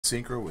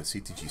Synchro with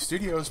CTG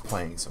Studios,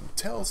 playing some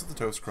Tales of the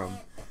Toast Crumb,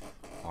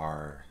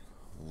 our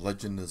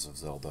Legends of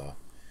Zelda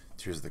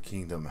Tears of the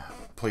Kingdom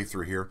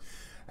playthrough here.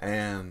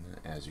 And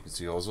as you can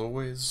see, as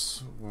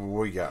always,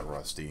 we got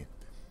Rusty.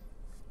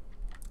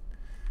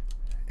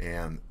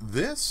 And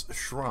this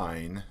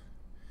shrine,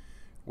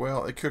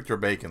 well, it cooked our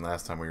bacon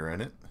last time we were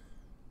in it.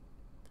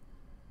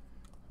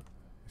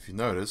 If you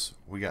notice,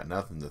 we got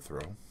nothing to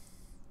throw.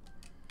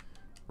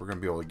 We're going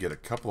to be able to get a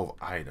couple of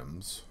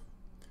items.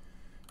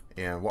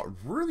 And what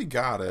really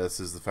got us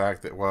is the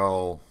fact that,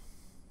 well,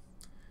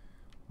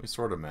 we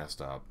sort of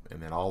messed up.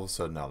 And then all of a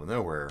sudden, out of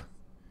nowhere,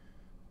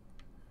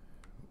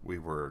 we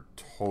were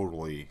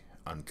totally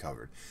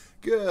uncovered.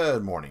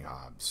 Good morning,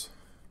 Hobbs.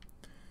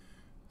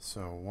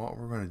 So what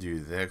we're going to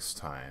do next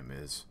time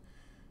is,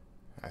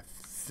 I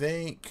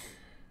think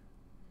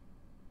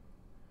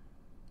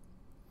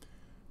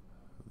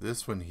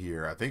this one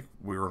here, I think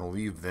we're going to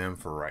leave them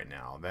for right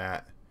now.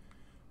 That,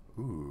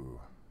 ooh.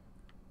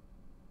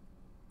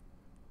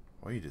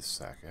 Wait a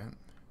second.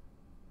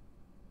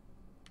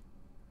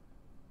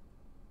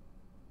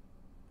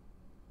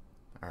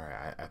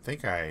 Alright, I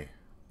think I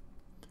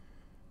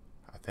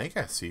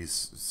see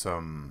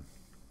some...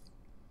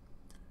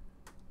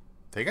 I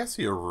think I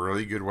see a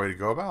really good way to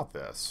go about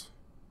this.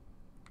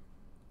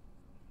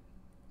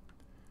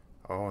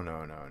 Oh,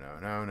 no. I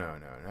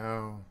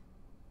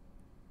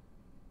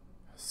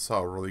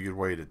saw a really good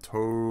way to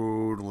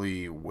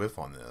totally whiff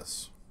on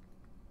this.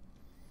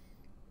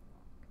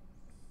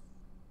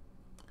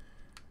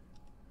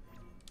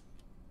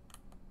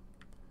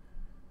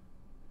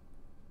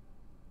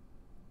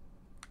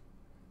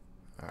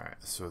 Alright,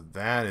 so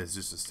that is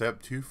just a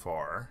step too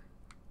far.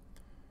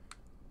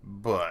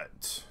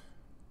 But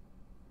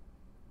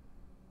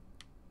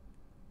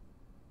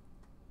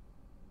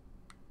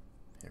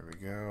here we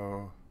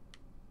go.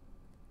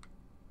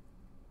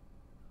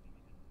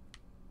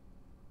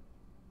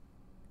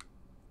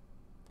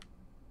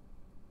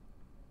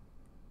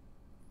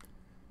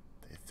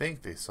 They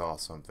think they saw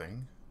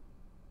something,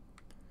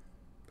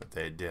 but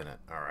they didn't.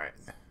 Alright.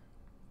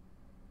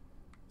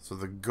 So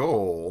the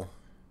goal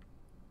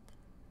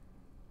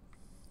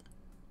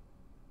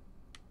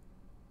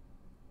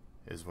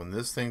is when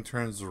this thing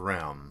turns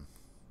around,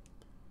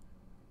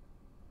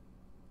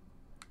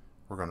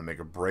 we're going to make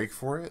a break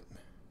for it.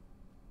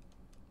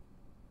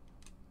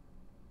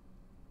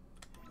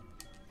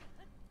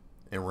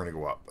 And we're going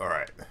to go up.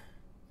 Alright.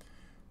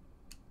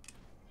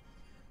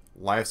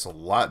 Life's a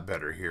lot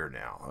better here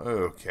now.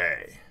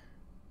 Okay.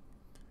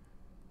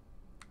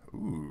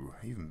 Ooh,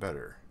 even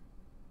better.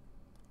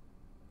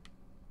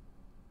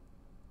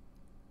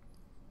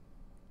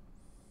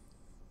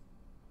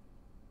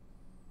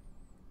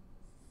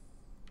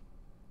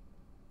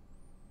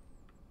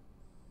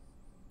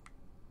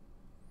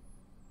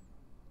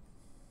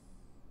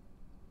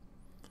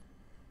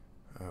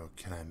 Oh,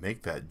 can I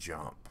make that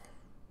jump?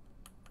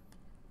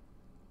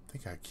 I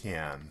think I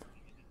can.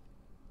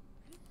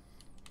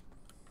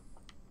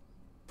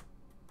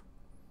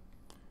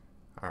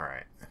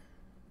 Alright.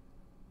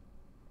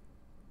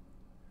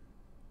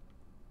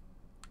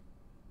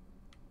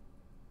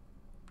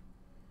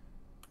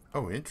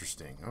 Oh,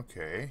 interesting.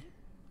 Okay.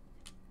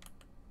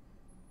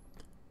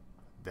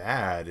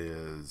 That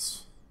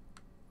is...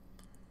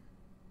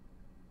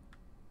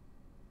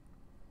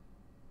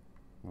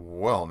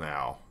 well,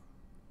 now.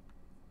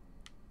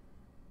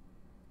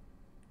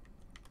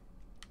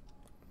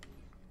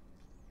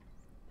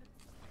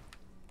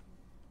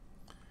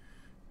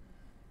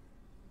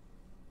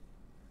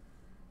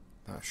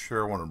 Not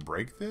sure I want to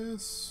break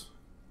this.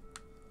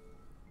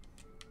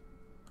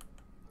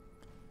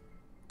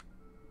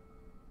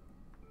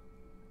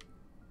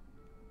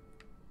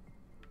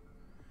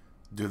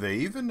 Do they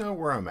even know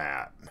where I'm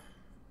at?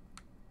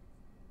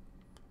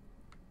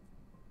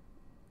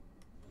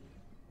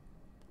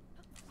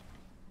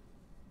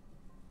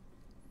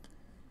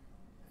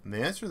 And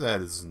the answer to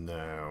that is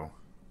no.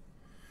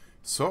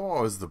 So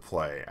what was the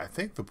play? I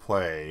think the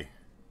play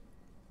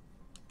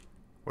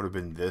would have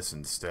been this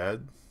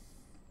instead.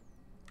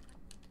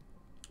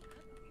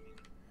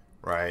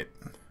 Right.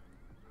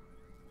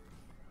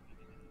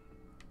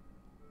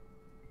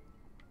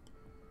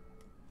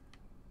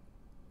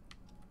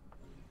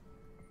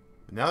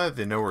 Now that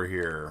they know we're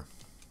here,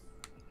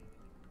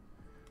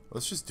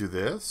 let's just do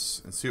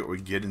this and see what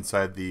we get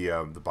inside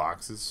the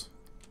boxes.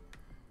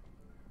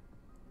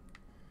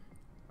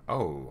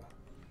 Oh,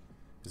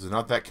 is it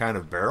not that kind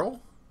of barrel?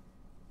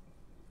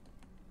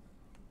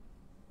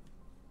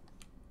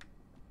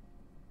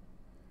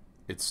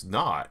 It's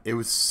not. It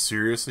was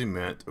seriously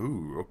meant...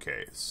 Ooh,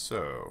 okay.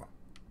 So,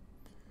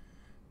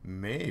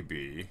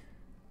 maybe...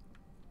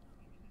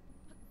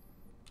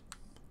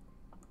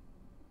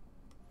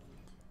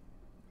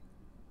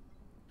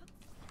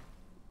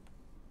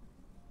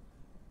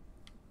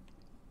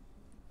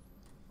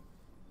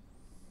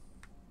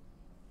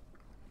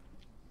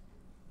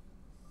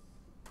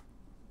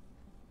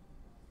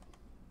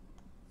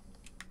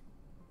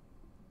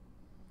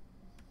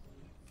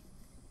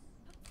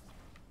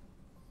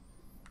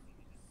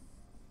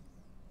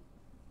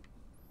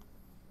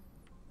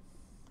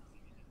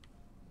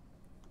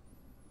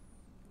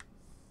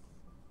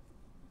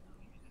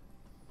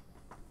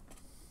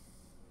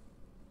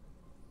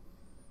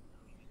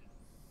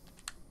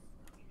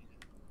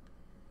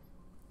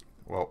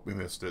 we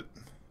missed it.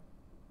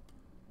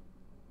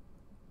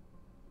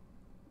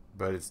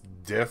 But it's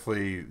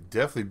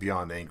definitely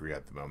beyond angry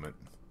at the moment.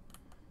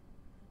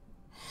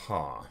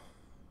 Huh.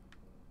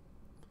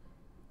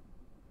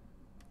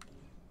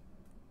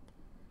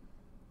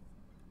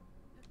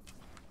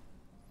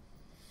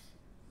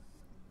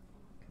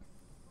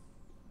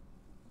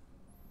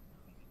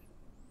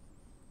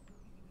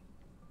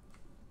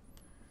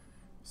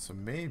 So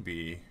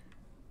maybe...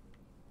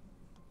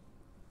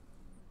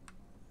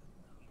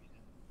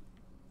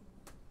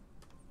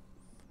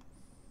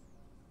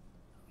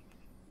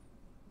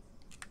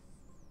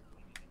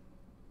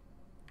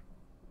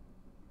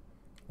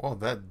 Well,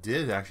 that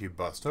did actually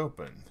bust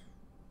open.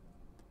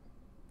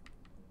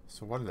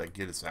 So what did that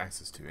get us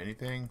access to?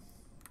 Anything?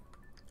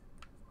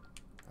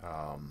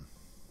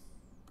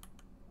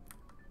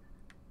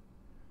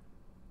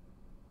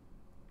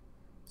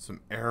 Some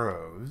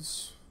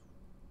arrows.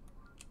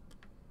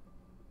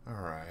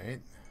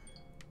 Alright.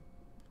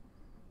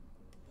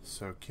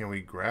 So can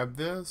we grab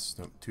this?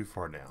 Nope, too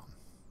far down.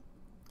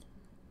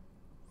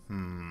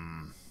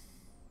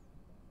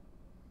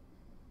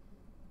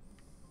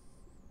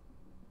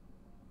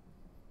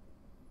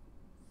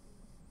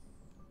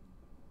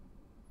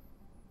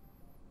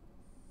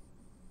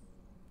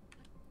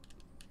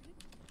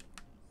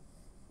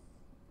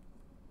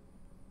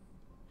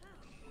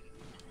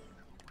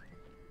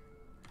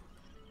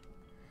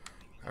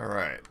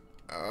 Alright.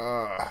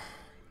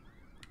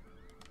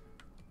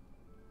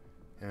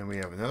 And we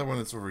have another one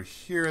that's over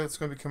here that's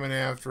going to be coming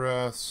after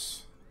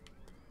us.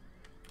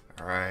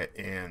 Alright,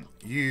 and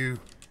you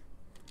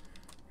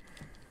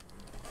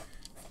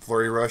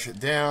flurry rush it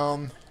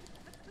down.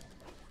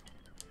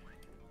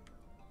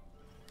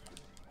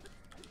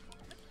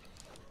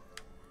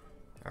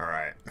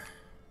 Alright.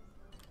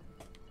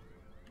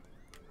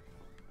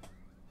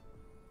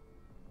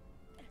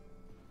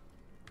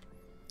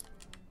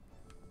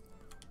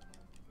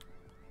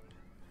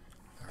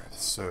 Alright,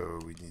 so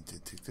we need to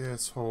take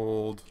this,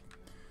 hold,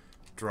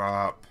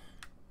 drop,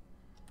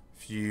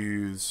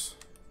 fuse.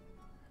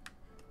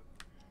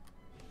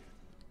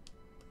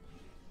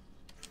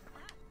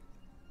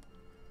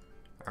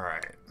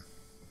 Alright.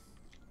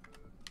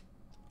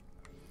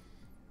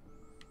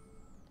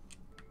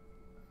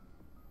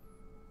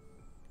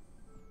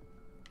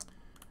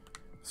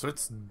 So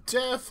it's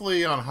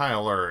definitely on high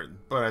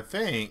alert, but I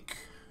think...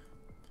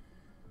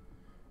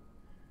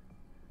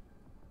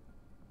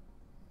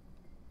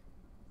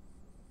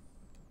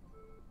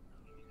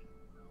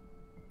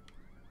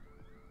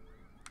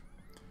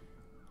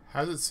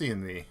 How's it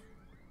seeing me?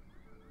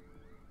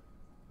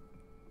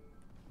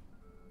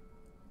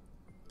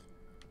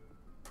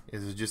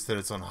 Is it just that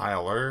it's on high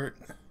alert?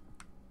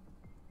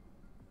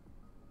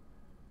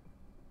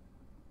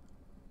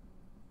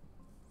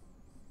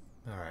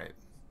 Alright.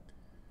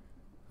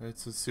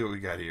 Let's see what we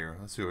got here.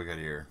 Let's see what we got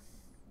here.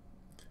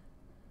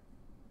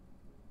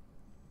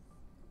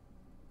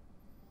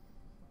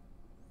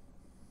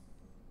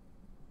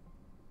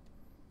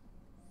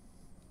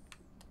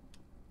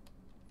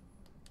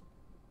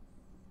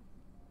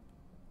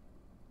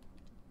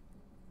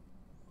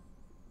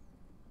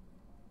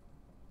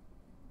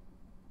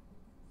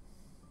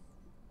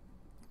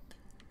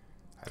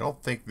 I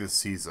don't think this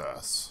sees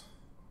us.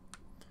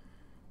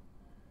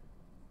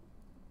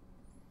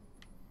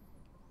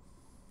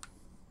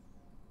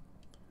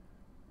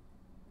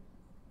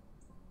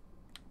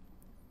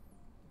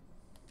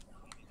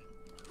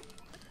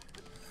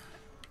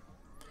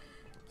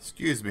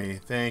 Excuse me,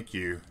 thank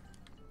you.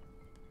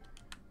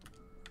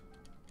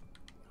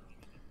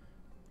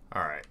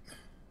 All right.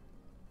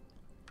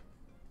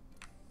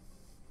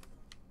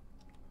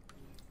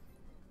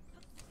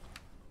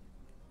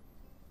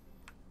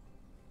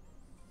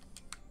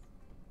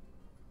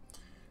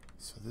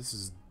 So this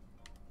is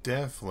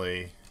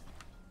definitely...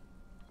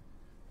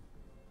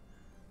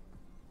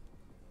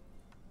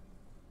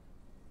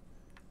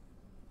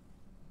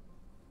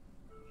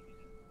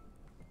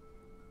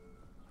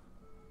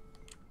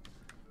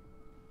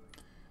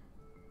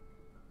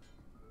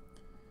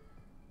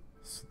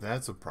 So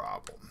that's a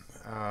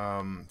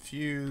problem.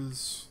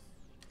 Fuse.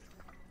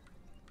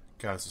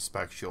 Got us a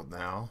spike shield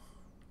now.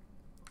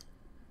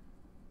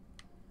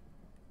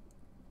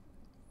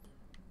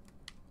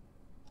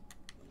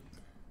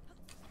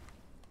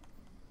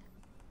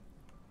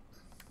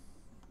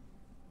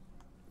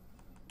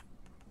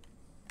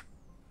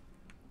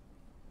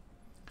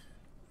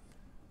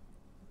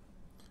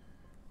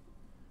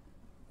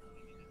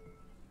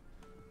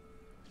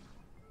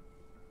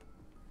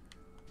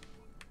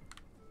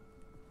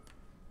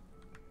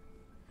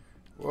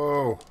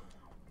 Whoa.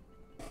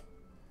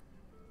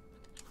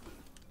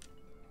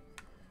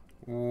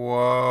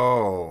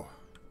 Whoa.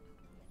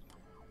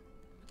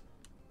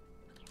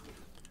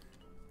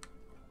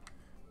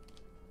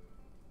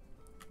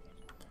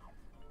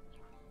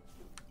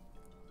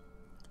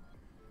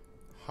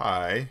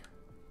 Hi.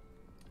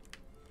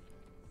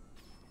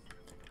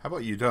 How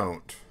about you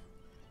don't?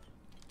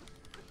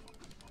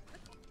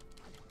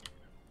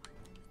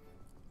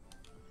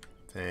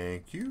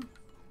 Thank you.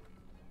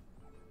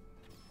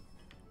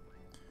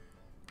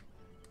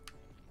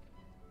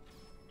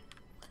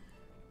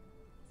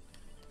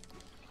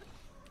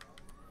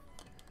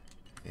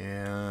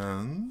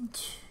 And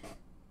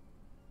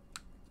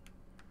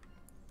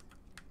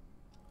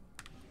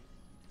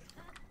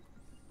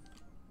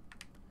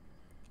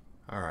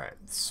alright,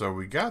 so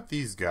we got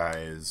these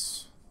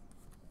guys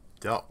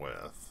dealt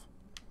with.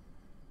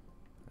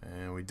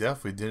 And we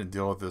definitely didn't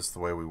deal with this the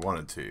way we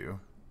wanted to.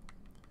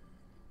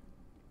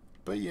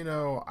 But, you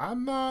know,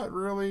 I'm not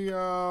really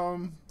a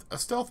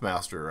stealth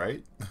master,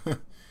 right?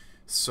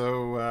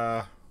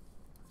 So,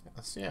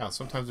 yeah,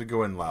 sometimes we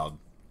go in loud.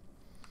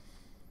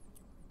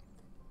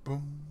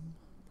 Boom,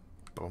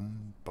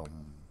 boom,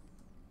 boom.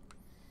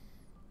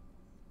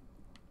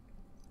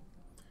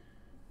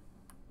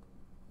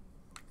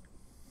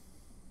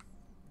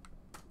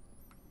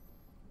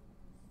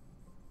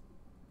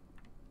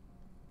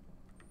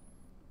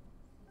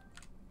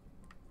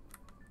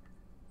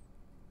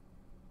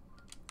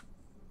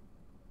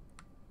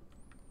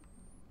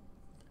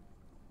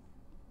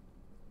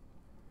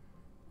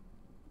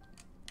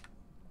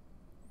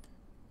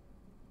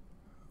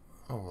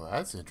 Oh, well,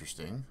 that's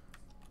interesting.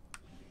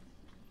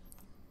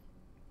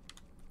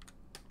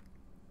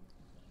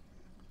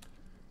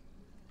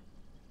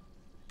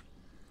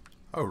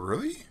 Oh,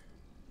 really?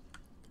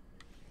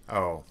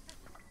 Oh,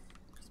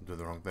 I'm doing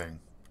the wrong thing.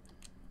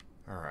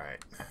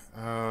 Alright.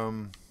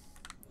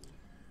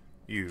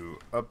 You,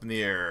 up in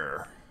the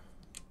air.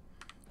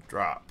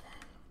 Drop.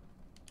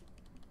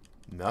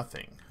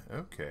 Nothing.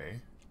 Okay.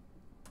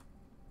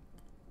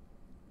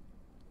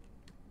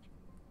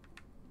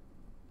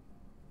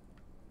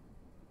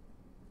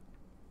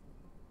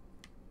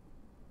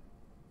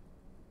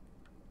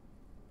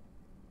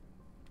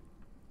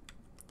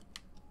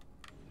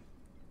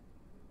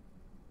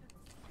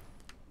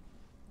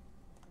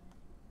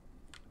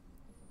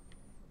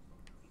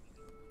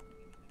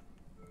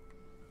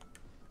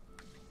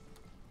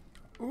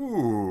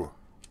 Ooh.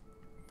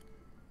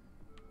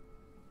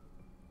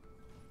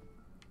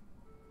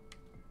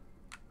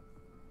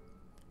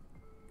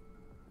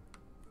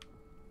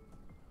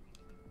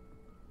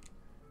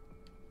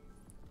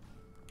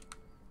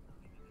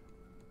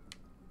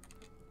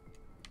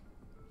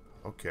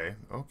 Okay,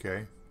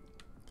 okay.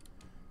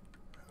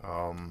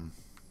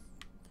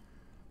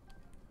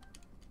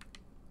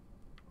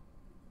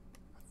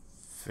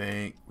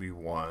 Think we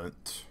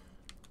want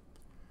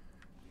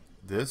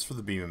this for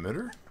the beam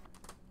emitter,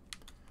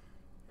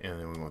 and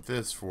then we want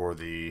this for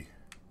the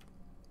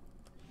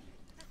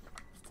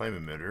flame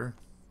emitter.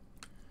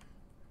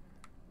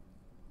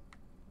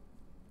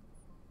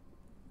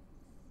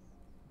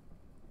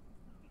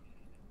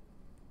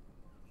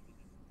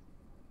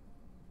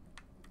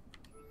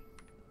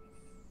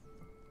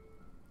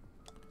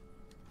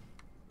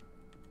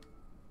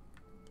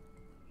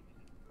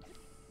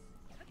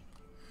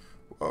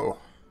 Whoa.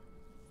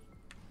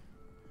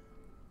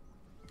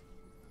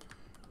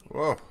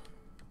 Whoa.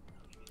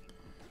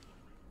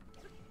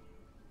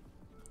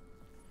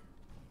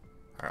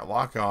 Alright,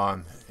 lock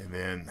on, and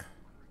then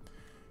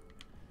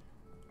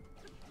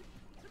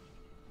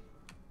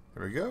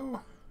there we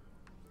go.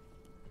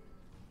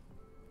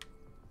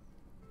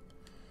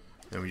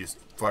 Then we just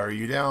fire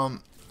you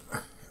down.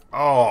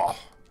 Oh.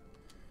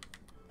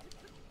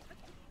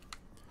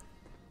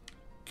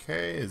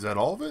 Okay, is that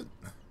all of it?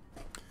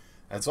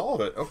 That's all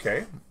of it.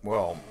 Okay.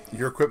 Well,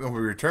 your equipment will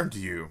be returned to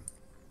you.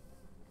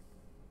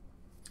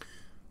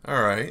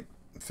 Alright.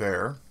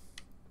 Fair.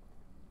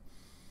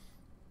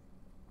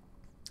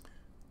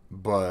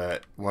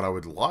 But what I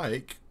would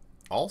like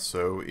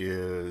also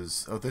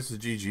is... Oh, this is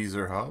GG's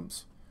or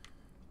hubs.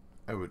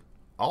 I would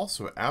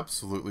also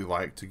absolutely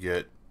like to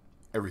get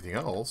everything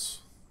else.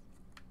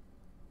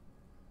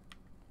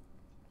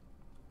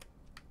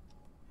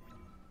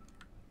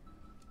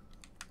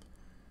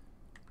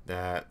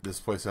 That this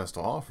place has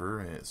to offer,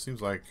 and it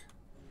seems like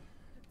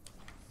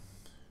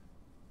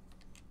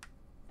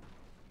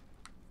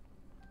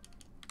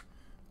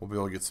we'll be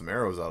able to get some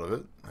arrows out of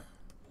it.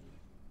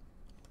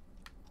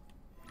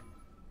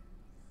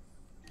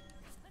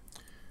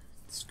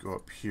 Let's go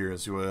up here and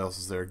see what else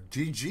is there.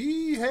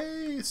 GG!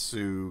 Hey,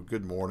 Sue.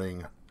 Good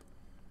morning.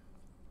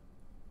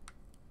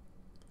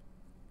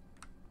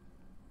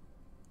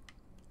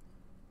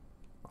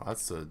 Oh,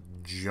 that's a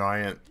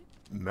giant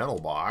metal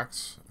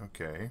box.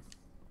 Okay.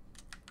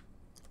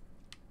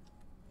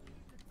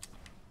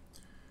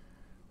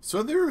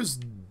 So there's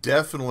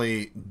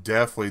definitely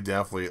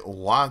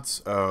lots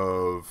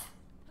of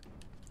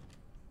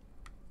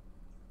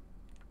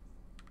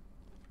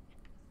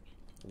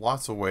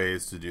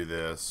ways to do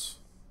this.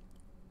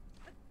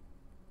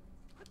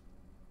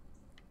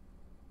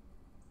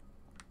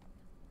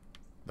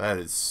 That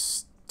is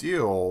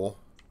still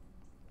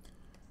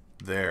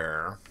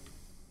there.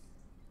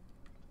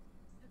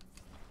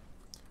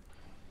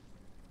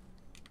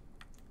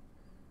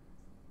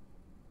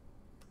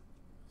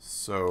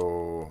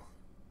 So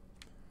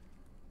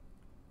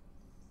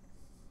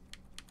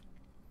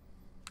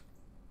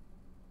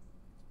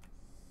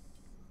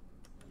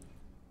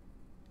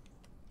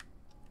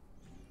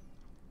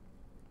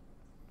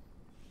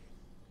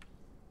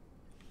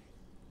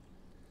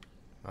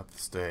not the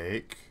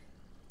steak,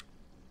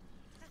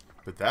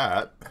 but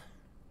that.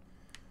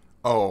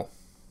 Oh,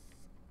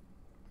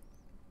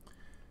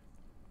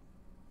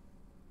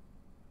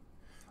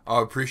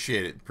 Oh,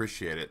 appreciate it.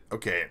 Appreciate it.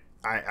 Okay.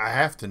 I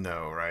have to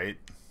know, right?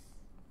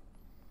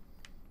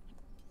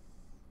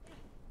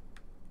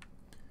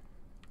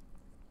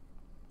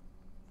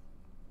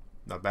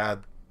 Not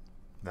bad.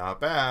 Not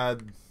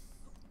bad.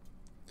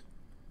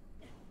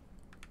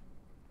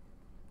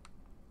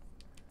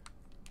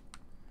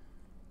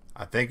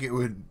 I think it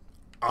would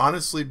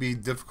honestly be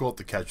difficult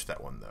to catch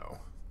that one, though.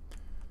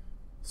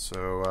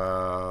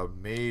 So,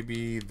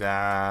 maybe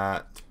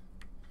that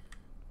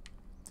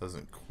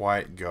doesn't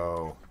quite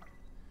go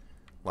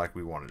like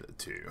we wanted it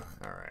to.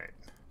 Alright.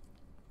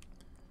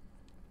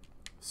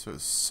 So,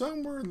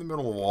 somewhere in the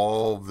middle of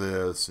all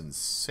this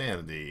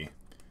insanity,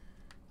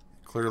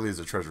 clearly is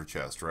a treasure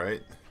chest,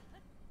 right?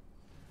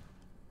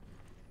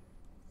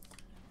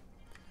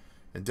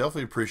 And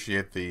definitely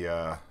appreciate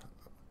the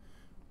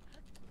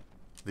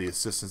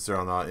assistance there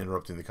on not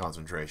interrupting the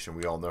concentration.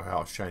 We all know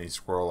how shiny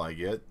squirrel I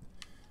get.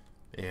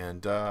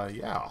 And,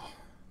 yeah.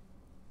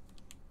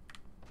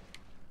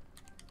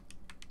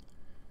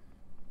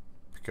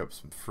 Pick up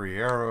some free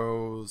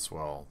arrows.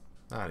 Well,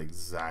 not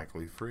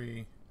exactly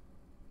free.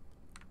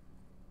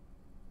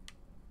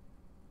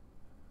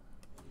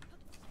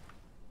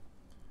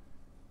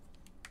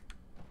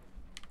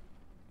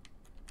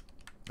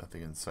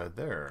 Nothing inside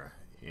there.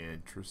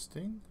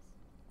 Interesting.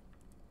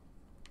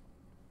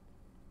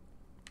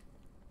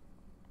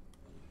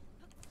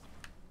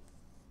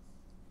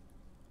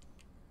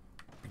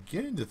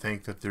 Beginning to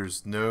think that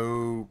there's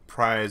no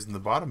prize in the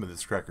bottom of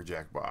this Cracker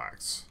Jack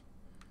box.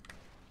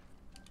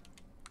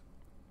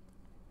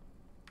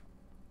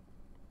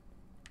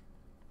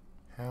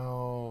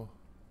 How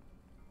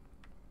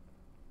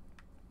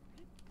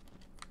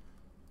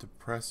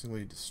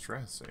depressingly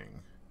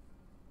distressing.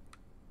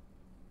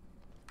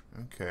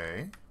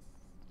 Okay.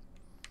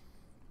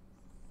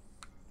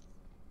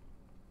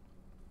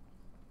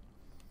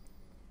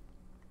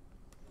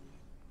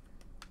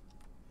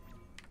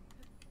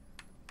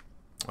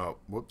 Oh,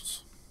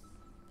 whoops.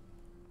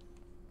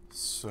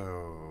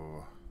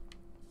 So,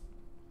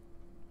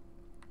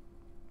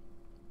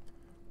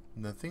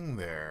 nothing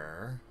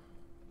there.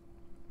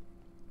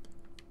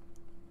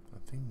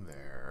 Nothing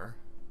there.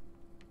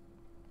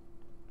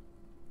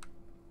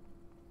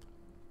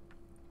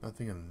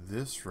 Nothing in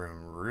this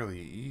room really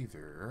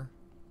either.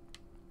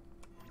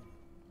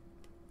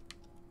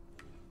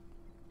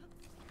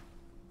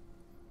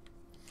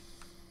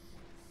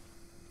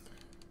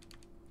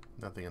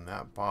 Nothing in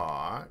that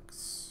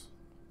box.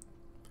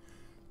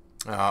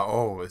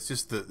 Oh, it's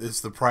just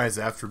it's the prize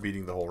after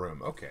beating the whole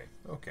room. Okay,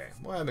 okay.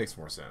 Well, that makes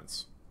more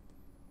sense.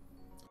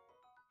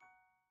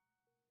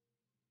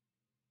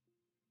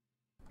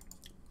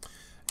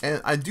 And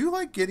I do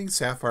like getting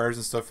sapphires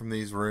and stuff from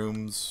these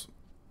rooms.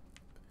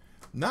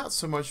 Not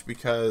so much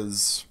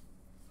because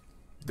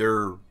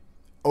they're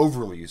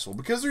overly useful.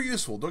 Because they're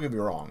useful, don't get me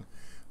wrong.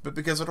 But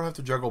because I don't have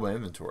to juggle my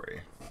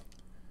inventory.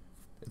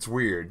 It's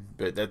weird,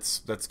 but that's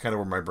kind of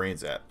where my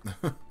brain's at.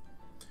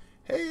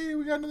 Hey,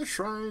 we got another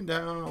shrine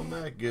down.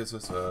 That gets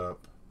us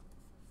up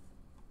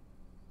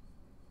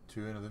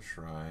to another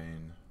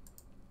shrine.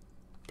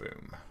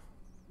 Boom.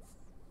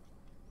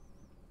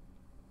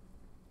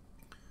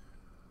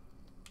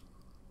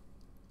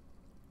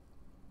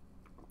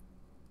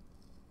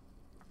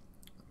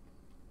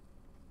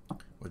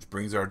 Which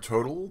brings our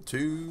total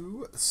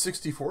to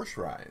 64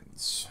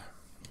 shrines.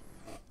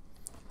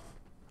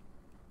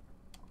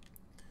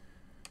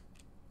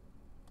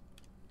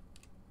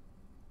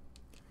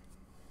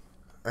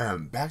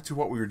 Back to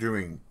what we were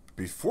doing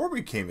before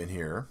we came in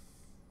here.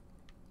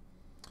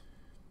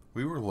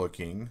 We were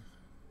looking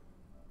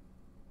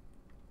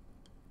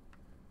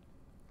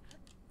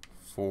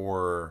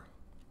for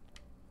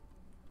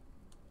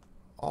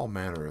all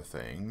manner of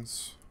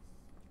things.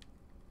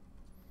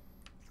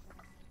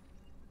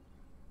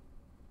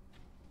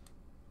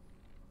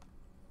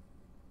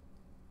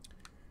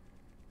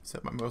 Is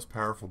that my most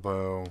powerful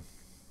bow?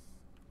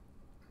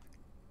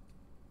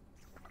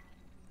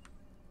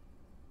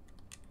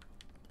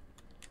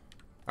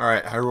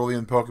 Alright,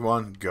 Hyrulean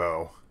Pokemon,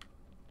 go.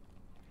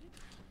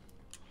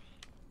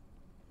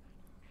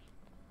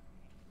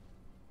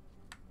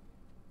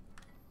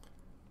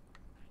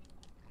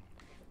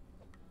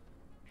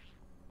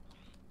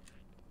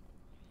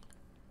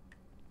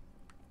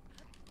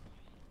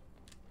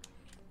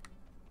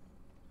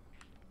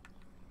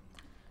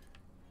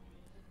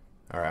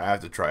 Alright, I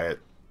have to try it.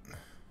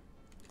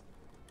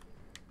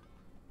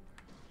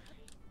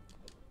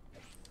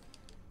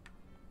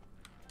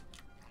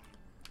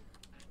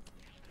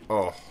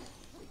 Oh.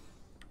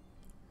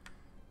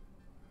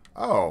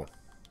 Oh.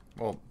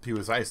 Well, he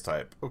was ice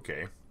type.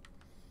 Okay.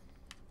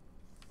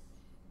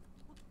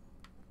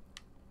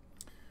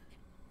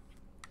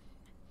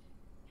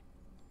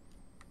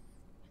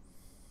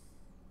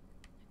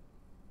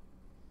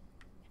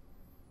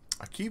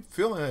 I keep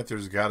feeling that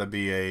there's got to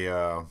be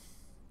a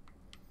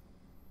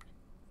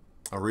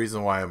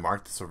reason why I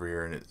marked this over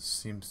here, and it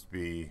seems to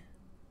be...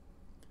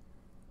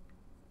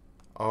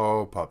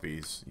 Oh,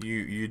 puppies.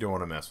 You don't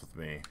want to mess with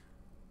me.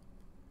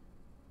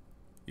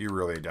 You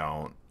really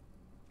don't.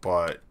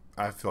 But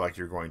I feel like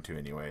you're going to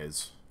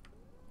anyways.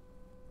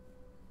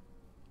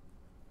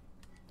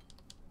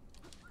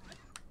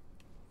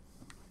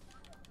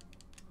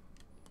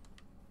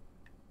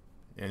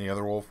 Any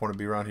other wolf want to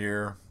be around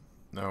here?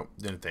 No,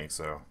 didn't think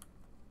so.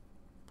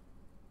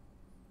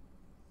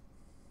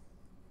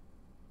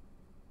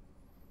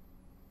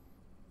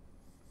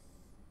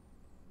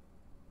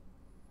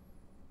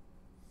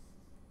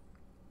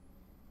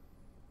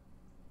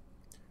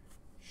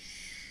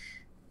 Shh.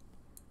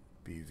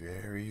 Be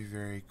very,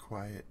 very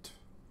quiet.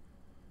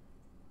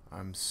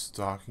 I'm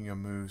stalking a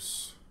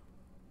moose.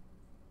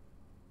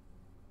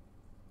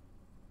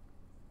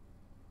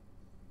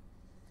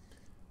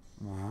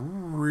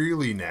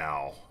 Really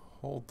now?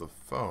 Hold the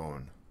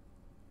phone.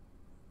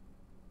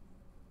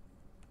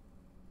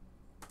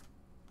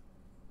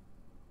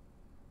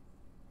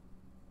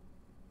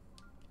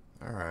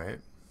 All right.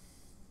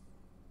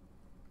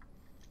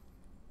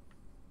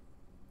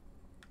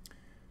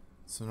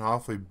 It's an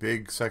awfully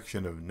big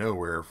section of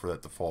nowhere for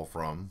that to fall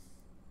from.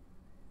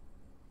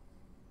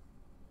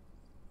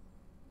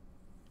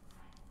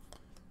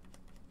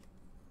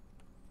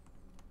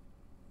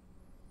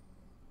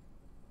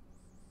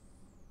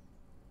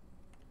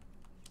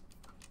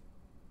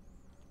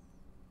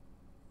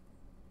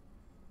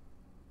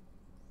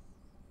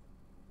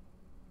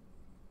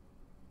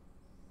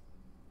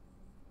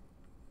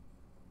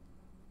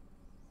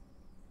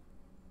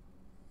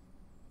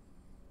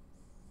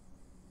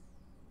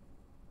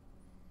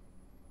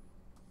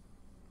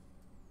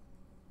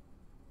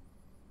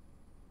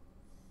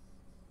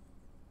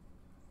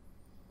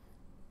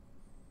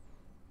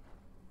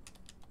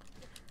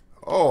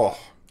 Oh.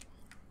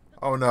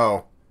 Oh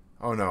no.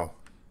 Oh no.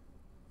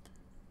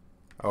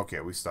 Okay,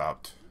 we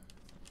stopped.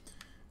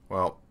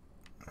 Well.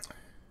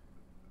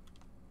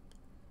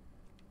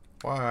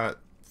 What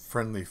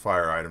friendly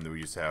fire item do we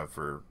used to have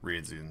for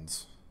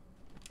reasons?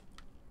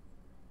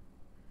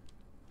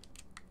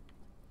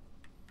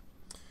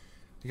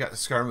 You got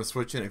Skyrim with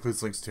Switch and it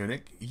includes Link's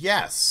Tunic?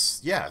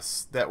 Yes,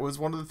 yes. That was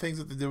one of the things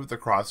that they did with the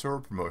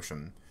crossover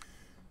promotion.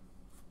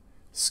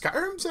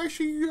 Skyrim's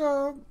actually, you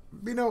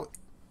know,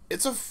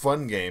 it's a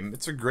fun game.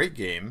 It's a great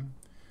game.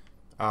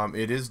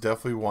 It is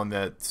definitely one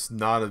that's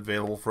not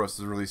available for us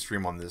to really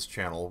stream on this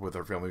channel with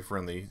our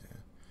family-friendly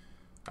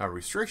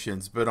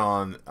restrictions, but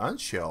on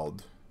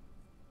Unshelled.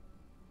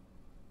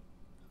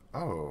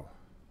 Oh.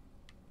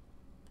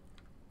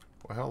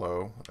 Well,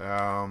 hello.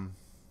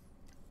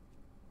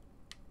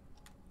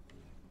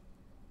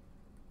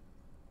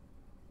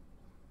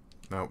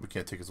 No, we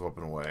can't take his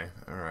weapon away.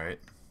 Alright.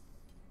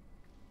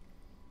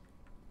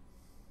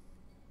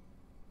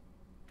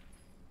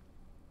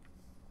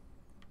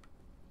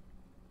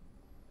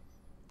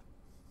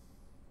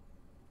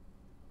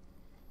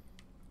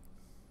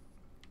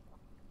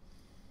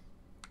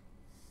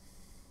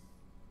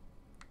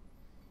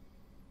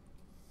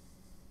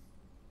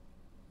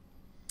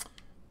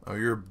 Oh,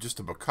 you're just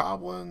a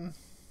bokoblin?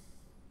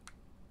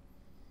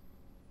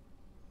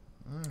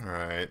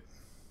 Alright.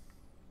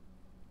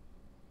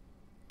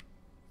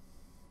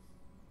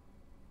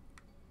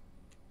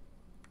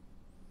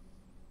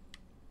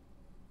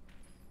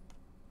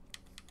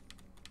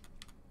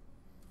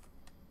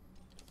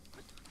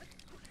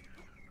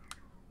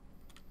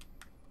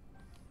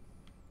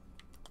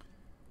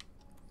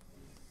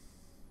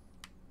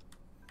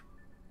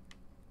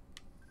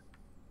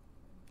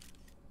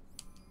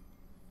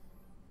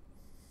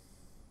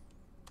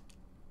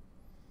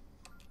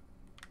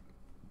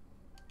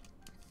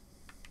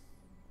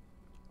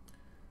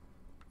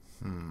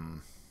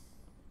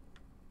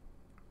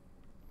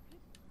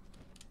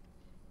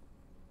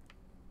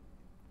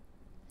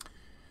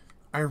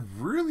 I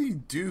really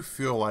do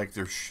feel like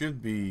there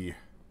should be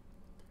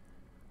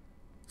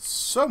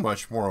so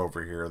much more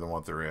over here than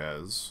what there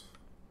is.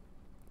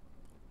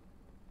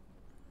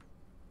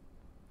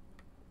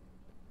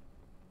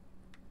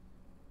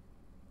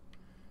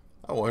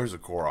 Oh, well, here's a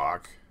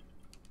Korok.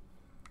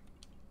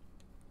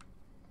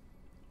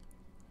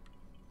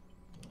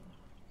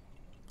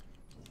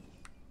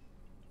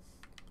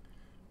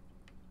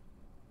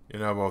 You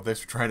know, well,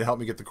 thanks for trying to help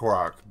me get the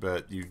Korok,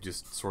 but you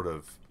just sort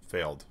of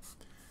failed.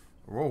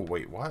 Whoa,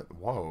 wait, what?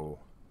 Whoa.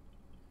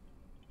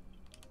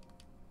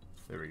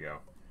 There we go.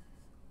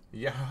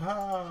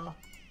 Yeah.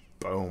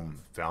 Boom.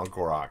 Found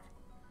Korok.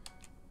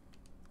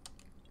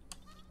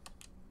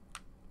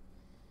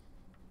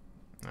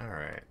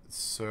 Alright,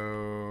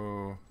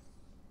 so...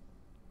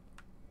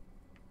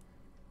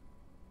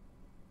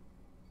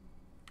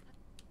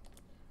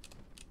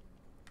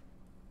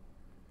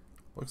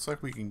 looks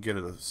like we can get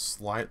a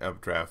slight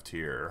updraft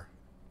here.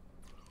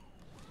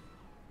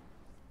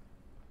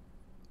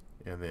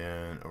 And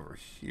then over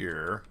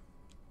here.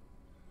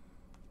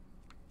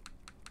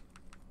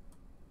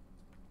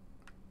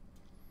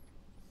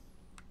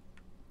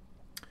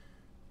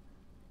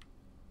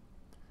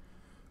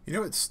 You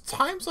know, it's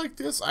times like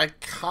this I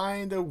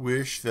kind of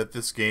wish that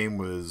this game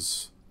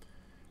was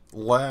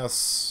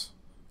less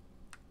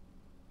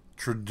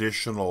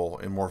traditional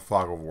and more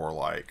Fog of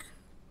War-like.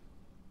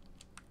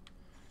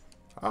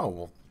 Oh,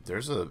 well,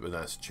 there's a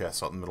nice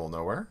chest out in the middle of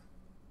nowhere.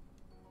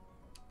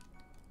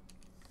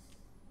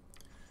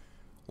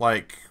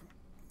 Like,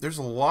 there's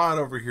a lot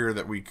over here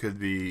that we could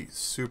be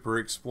super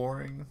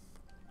exploring.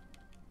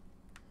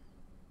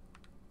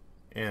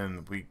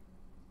 And we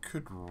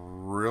could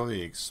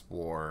really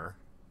explore.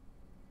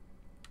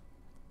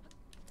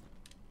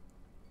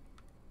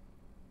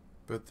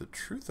 But the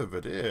truth of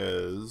it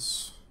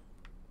is,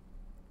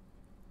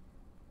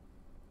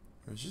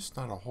 there's just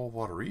not a whole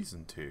lot of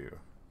reason to.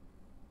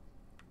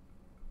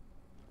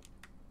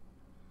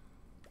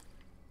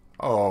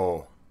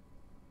 Oh.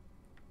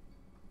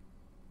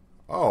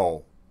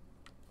 Oh.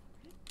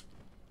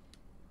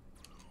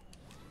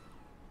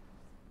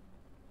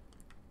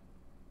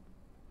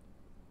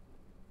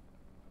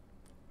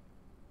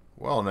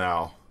 Well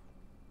now.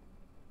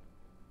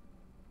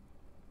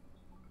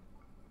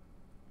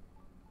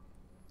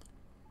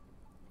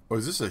 Oh,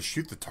 is this a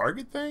shoot the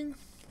target thing?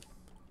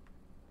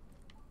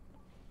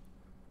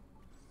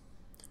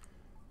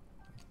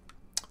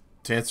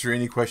 To answer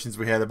any questions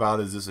we had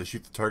about is this a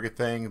shoot the target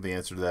thing, the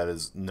answer to that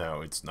is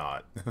no, it's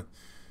not.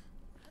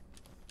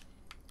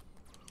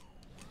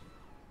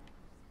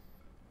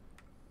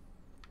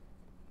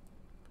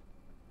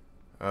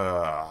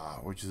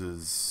 Which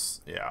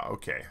is, yeah,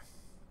 okay.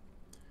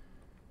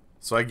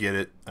 So I get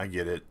it. I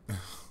get it.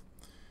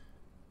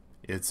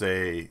 It's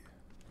a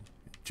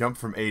jump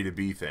from A to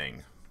B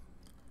thing.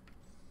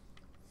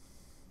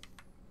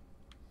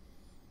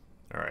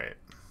 Alright.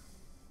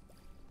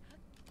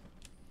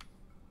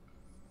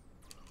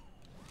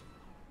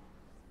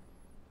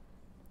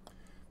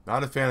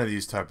 Not a fan of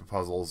these type of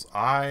puzzles.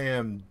 I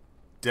am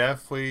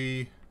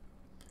definitely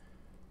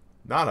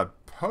not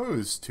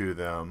opposed to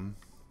them,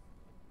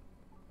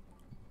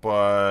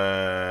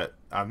 but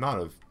I'm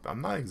not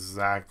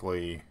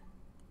exactly.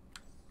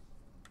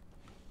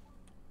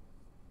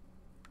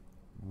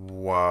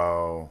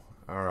 Whoa.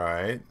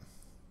 Alright.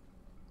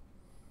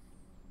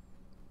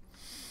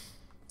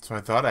 So I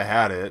thought I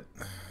had it,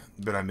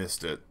 but I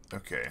missed it.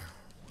 Okay.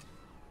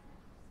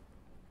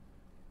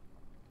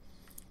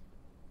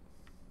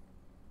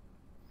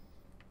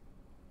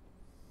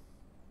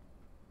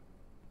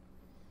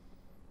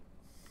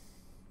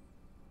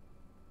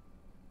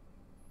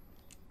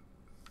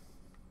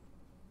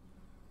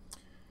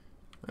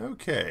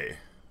 Okay.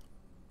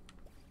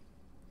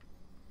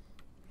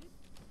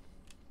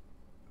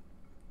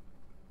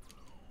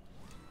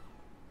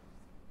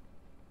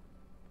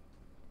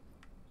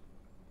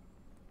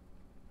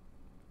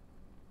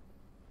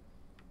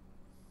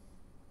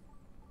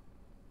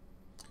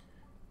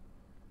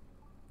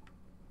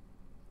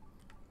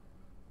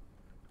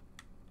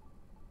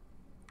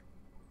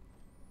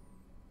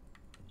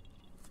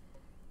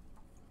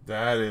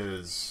 That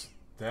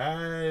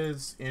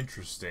is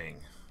interesting.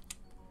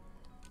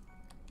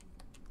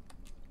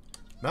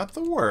 Not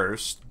the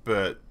worst,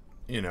 but,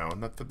 you know,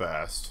 not the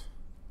best.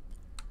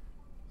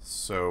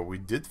 So, we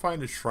did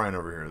find a shrine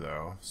over here,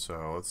 though.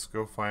 So, let's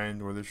go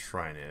find where the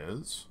shrine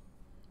is.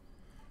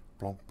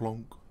 Blonk,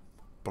 blonk.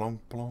 Blonk,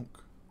 blonk.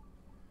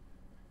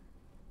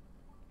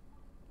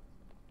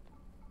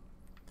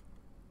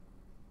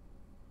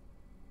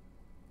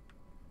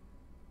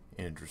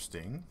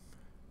 Interesting.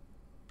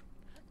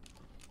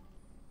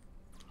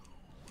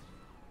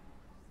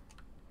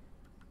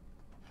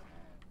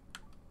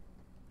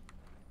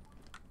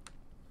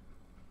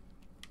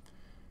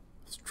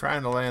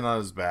 Trying to land on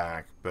his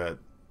back, but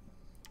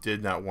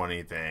did not want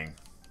anything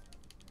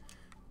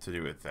to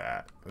do with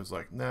that. It was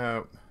like,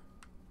 no.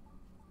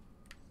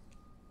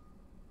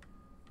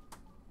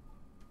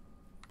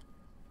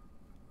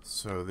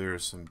 So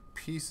there's some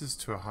pieces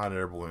to a hot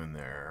air balloon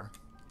there.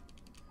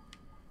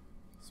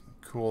 Some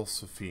cool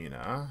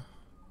Safina.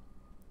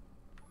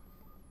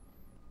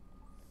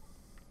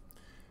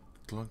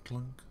 Clunk,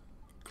 clunk,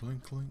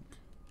 clink, clink.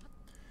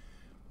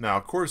 Now,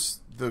 of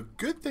course, the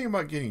good thing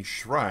about getting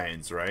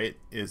shrines, right,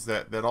 is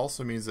that that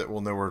also means that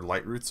we'll know where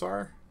light roots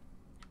are.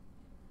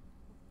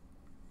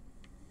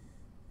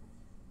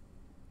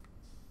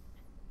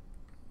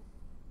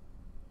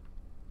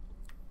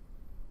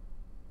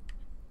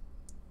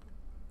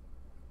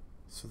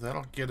 So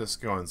that'll get us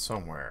going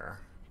somewhere.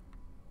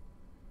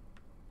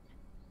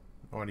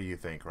 What do you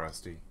think,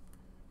 Rusty?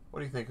 What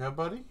do you think, huh,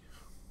 buddy?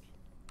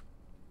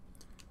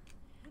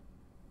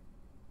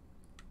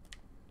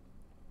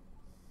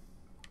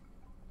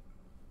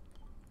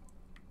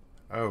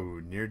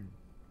 Oh,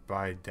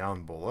 nearby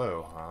down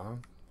below, huh?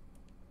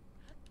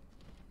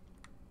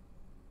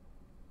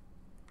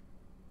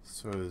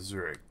 So is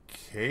there a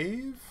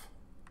cave?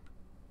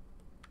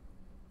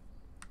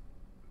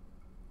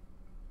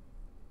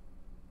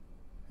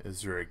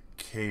 Is there a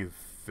cave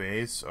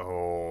face?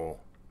 Oh.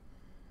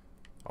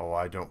 Oh,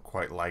 I don't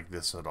quite like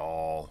this at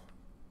all.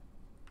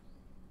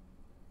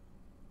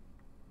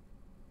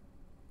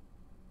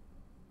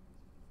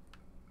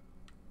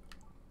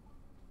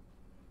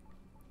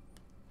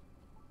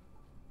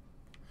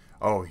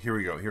 Oh, here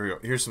we go. Here we go.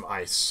 Here's some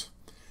ice.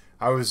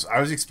 I was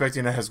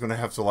expecting I was going to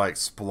have to like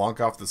splunk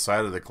off the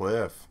side of the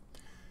cliff.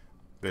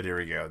 But here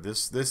we go.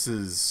 This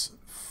is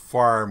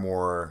far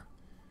more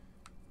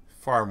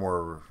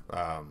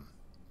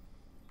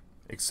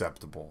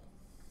acceptable.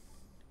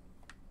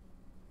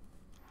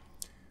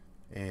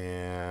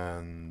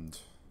 And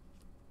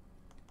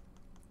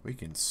we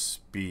can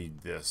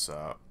speed this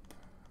up,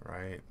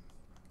 right?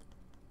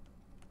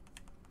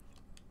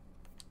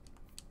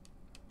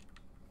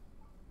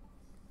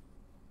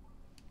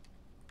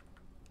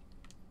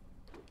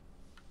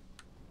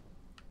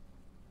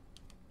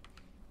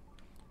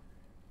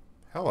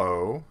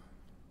 Hello.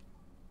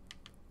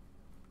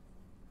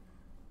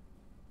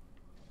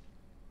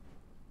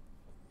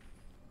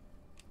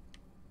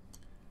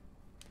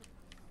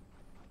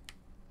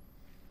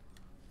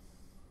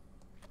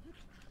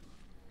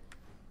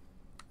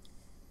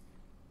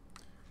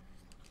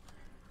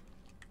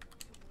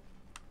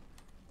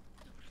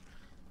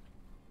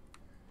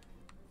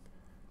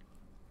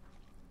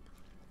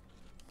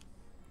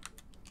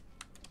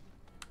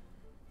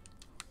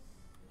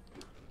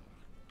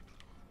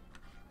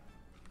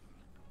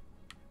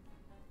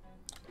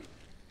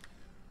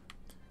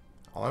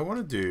 All I want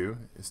to do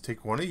is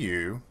take one of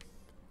you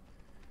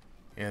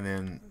and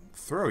then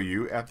throw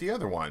you at the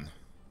other one.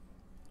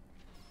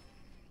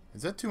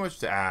 Is that too much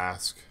to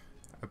ask?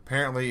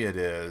 Apparently it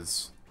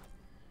is.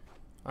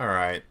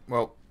 Alright,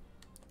 well,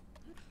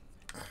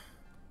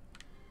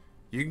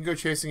 you can go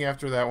chasing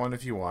after that one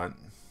if you want.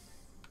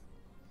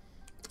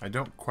 I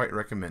don't quite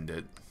recommend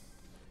it.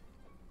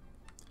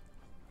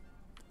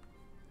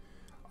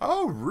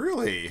 Oh,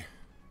 really?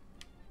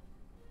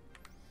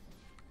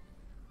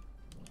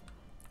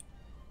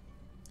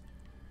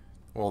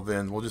 Well,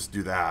 then we'll just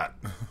do that.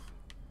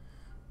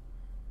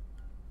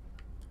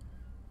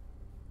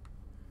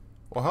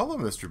 Well, hello,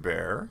 Mr.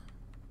 Bear.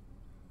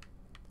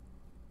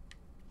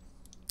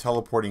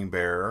 Teleporting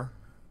bear.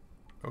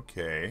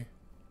 Okay.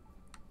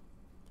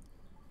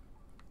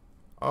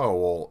 Oh,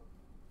 well,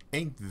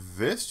 ain't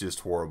this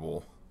just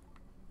horrible?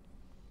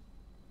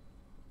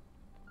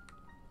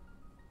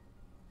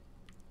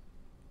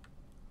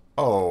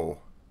 Oh.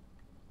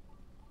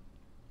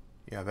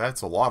 Yeah,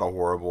 that's a lot of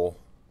horrible.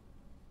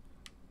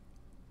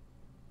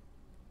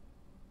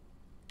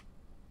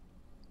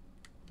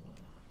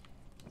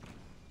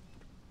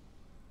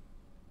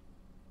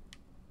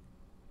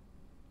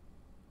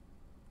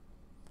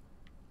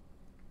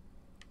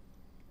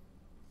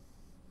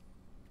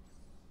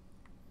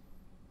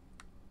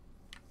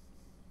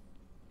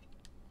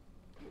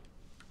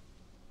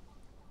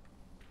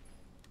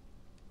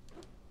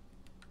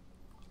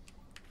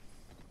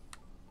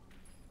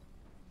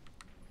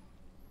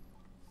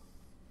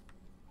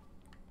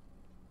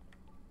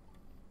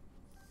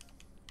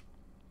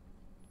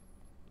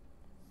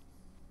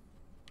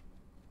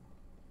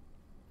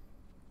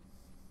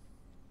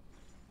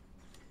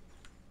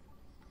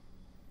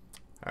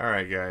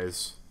 Alright,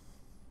 guys.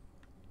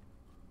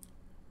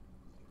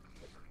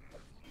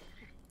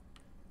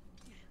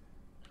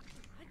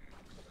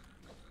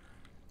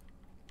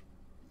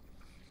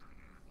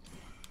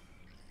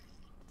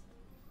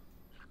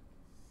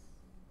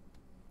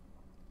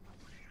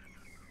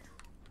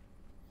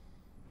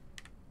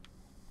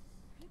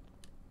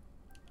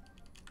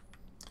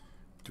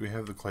 Do we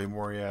have the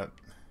claymore yet?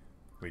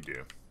 We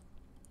do.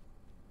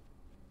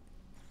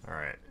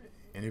 Alright.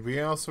 Anybody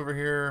else over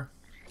here?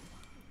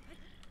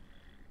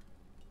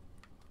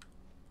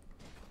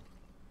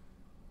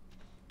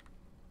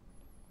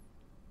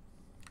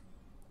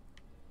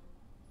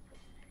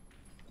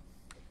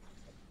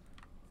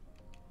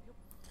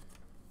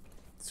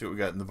 Let's see what we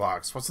got in the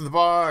box. What's in the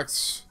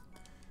box?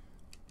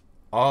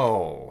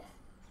 Oh.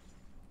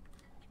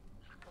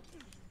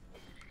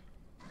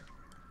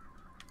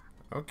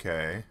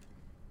 Okay.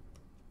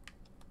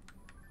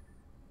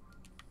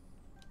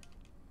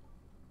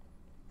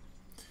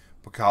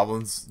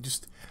 Goblins,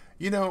 just,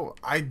 you know,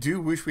 I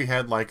do wish we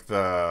had like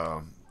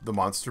the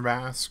monster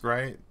mask,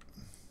 right?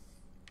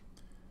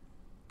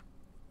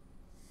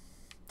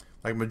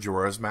 Like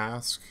Majora's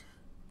Mask.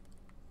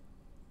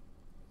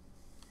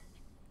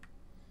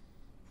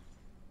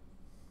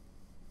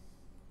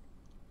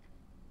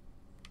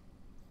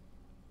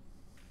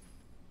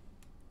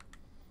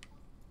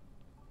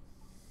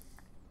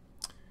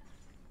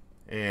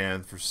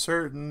 And for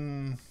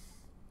certain,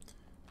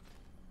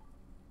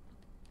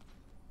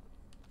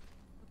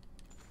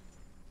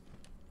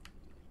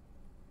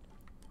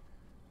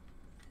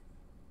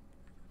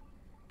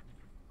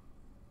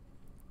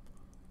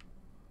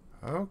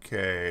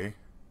 okay.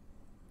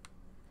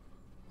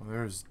 Well,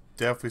 there's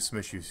definitely some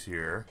issues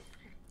here.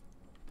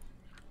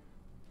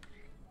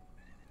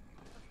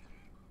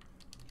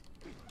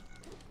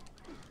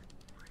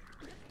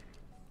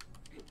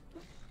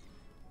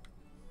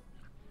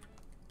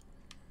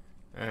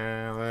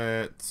 And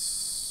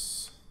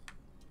let's...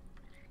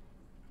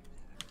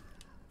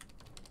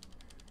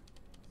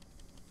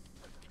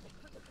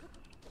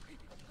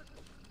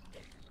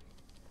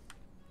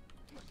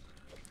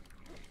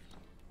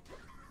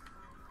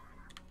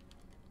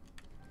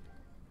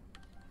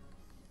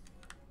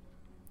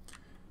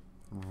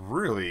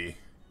 Really?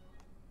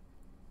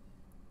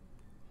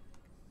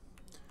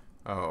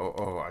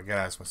 Oh, I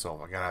gotta ask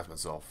myself,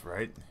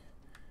 right?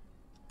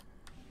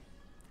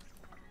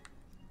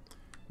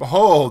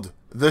 Behold,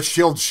 the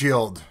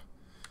shield.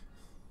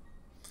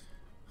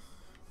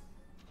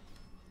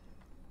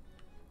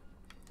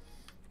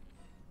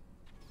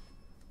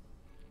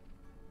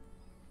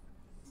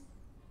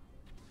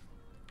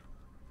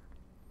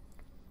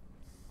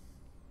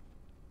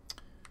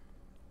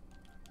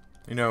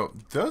 You know,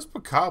 those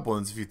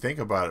bokoblins, if you think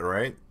about it,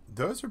 right?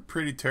 Those are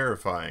pretty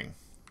terrifying.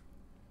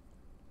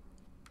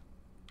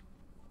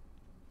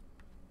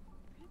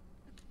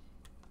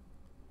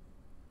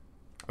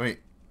 I mean,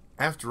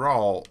 after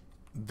all,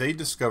 they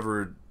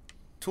discovered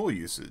tool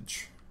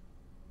usage.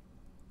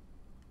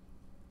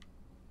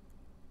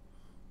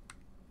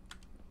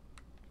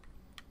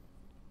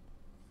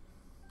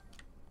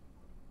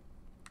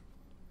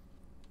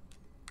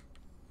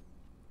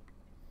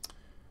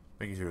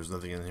 Making sure there's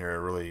nothing in here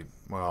really,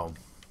 well,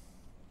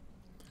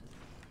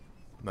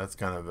 that's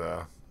kind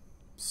of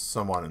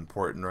somewhat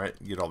important,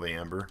 right? Get all the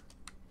amber.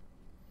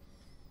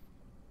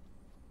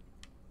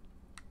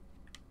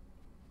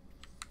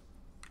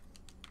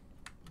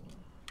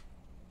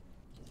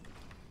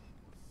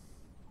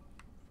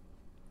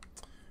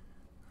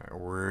 All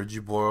right, where'd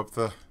you blow up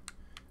the...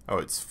 Oh,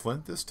 it's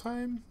flint this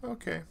time?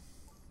 Okay.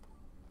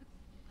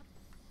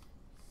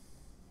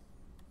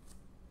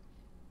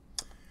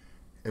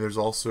 And there's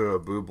also a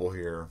booble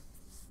here.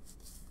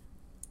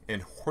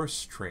 And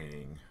horse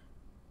training.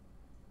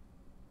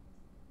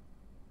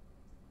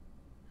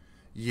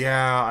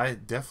 Yeah, I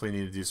definitely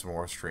need to do some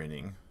horse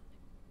training.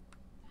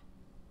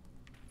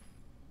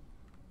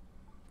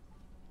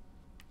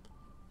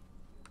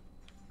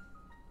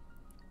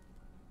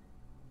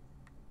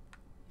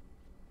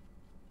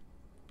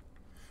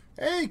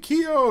 Hey,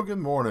 Keo, good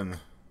morning.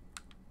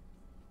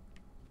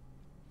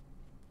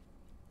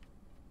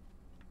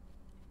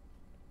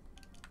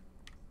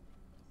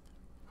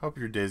 Hope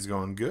your day's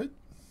going good.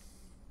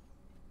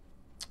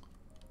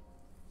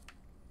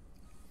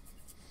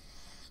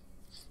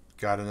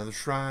 Got another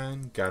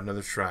shrine, got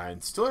another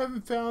shrine. Still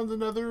haven't found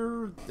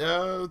another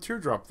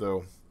teardrop,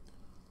 though.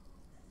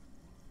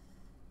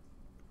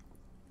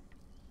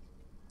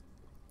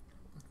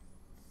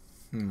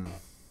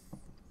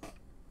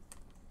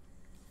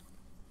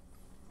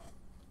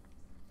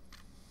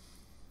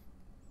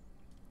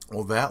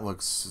 Well, that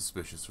looks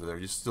suspicious for there.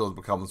 You still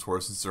become this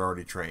horse since they're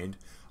already trained.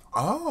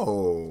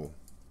 Oh!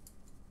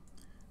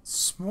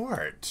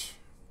 Smart.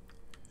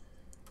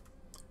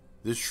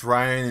 This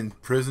shrine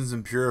imprisons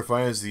and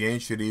purifies the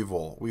ancient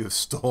evil. We have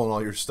stolen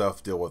all your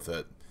stuff. Deal with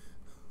it.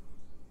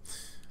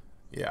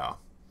 Yeah.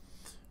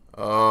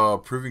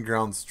 Proving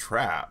grounds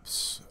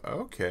traps.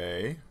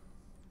 Okay.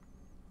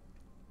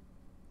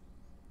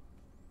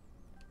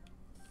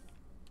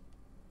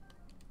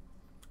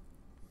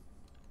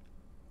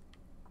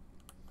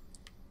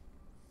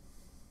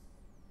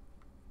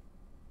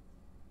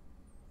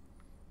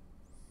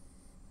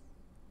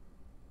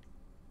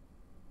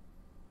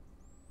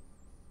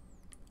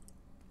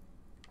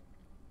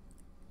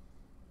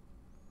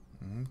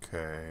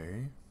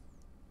 Okay.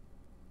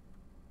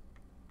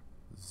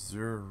 Is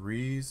there a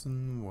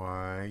reason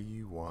why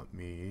you want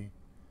me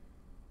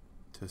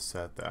to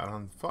set that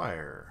on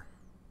fire?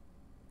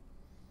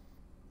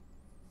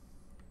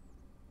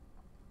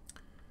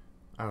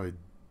 I would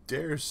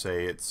dare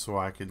say it so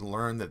I could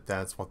learn that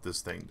that's what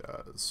this thing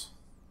does.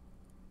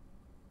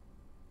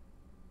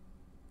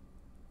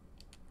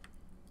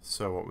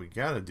 So what we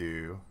gotta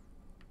do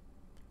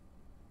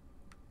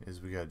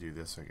is we gotta do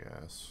this, I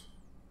guess.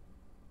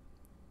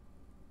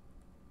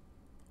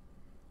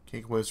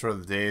 Can't complain start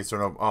of the day,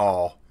 start up.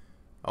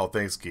 Oh,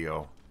 thanks,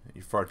 Gio.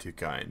 You're far too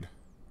kind.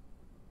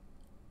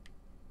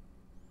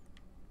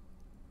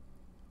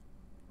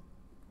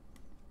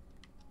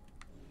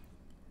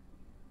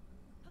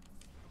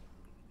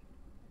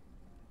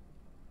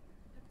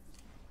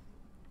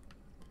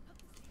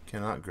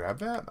 Cannot grab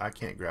that? I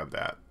can't grab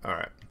that.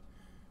 Alright.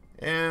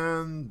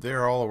 And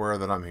they're all aware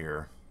that I'm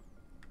here.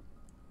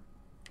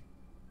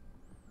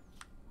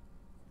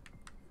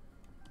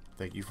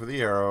 Thank you for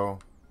the arrow.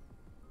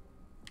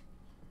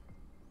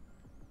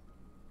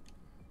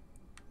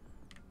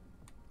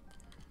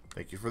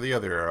 Thank you for the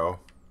other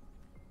arrow.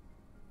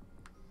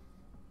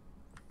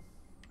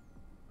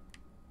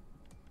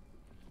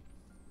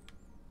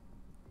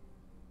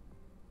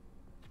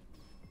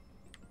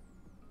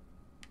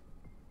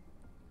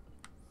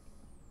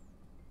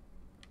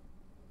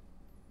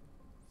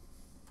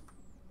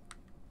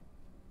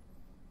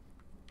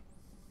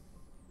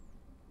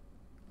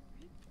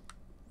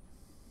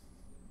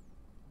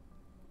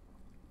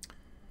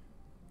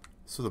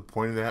 So the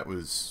point of that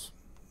was,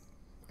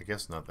 I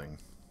guess, nothing.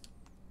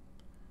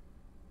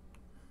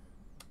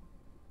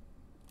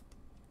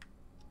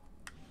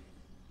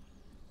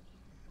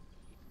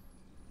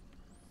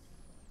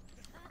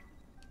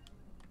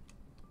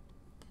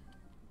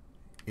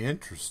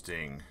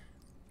 Interesting.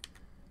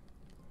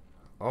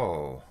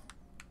 Oh.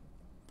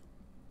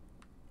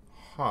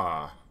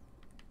 Huh.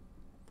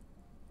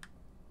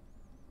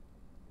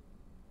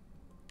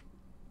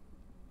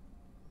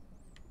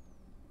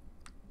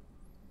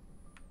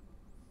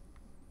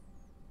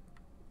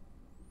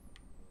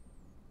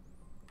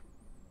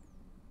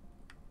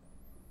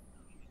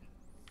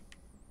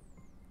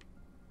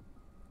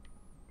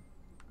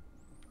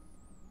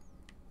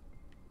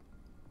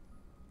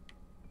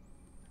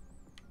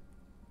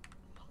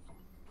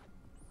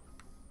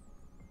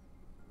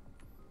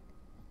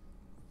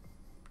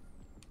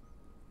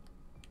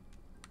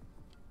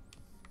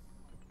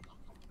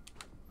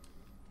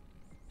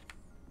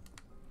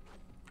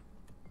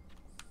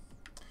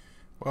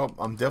 Well,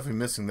 I'm definitely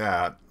missing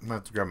that. I'm going to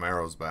have to grab my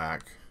arrows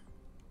back.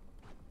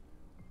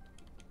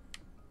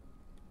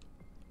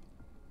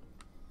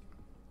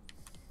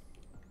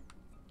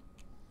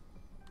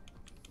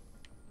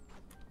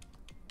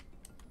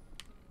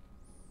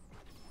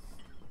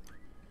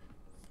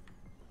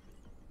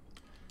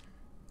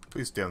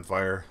 Please stay on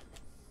fire.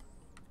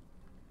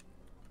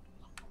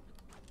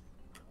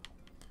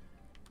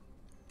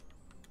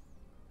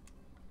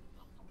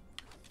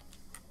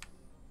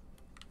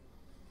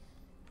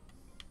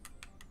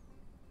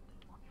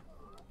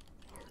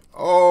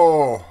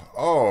 Oh,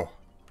 oh.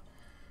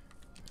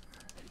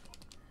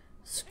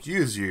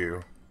 Excuse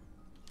you.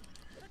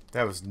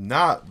 That was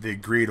not the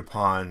agreed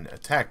upon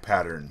attack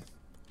pattern.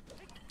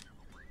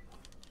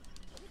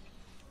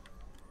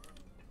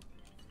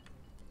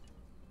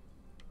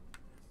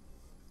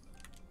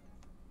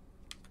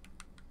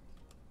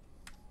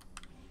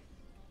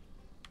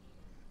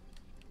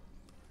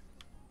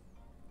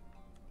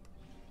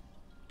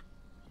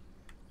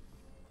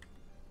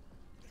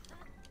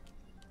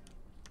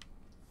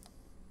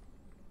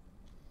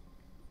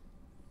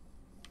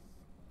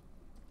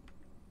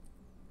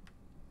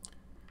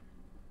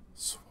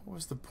 So what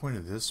was the point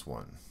of this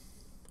one?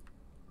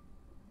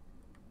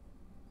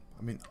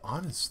 I mean,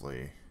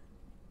 honestly,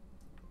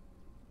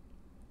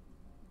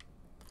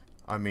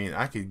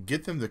 I could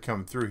get them to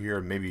come through here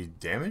and maybe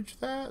damage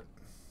that?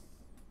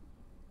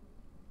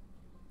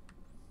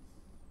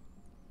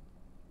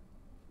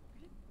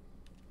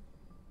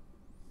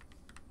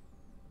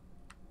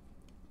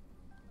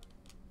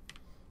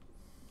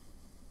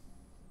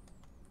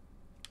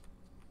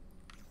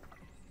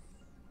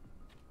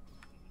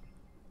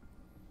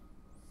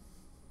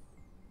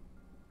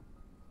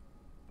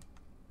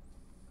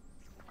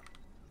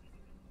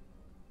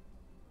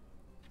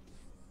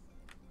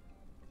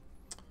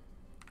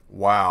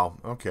 Wow,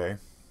 okay.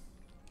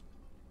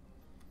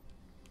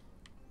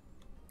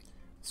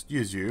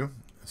 Excuse you.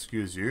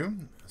 Excuse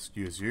you.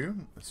 Excuse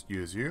you.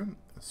 Excuse you.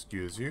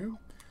 Excuse you.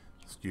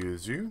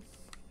 Excuse you.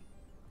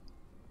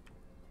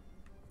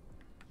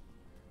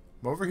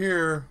 I'm over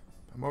here.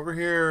 I'm over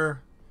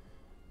here.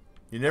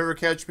 You never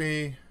catch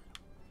me.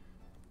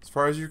 As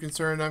far as you're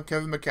concerned, I'm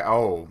Kevin McCall.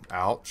 Oh,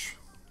 ouch.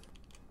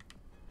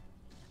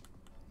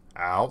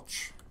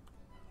 Ouch.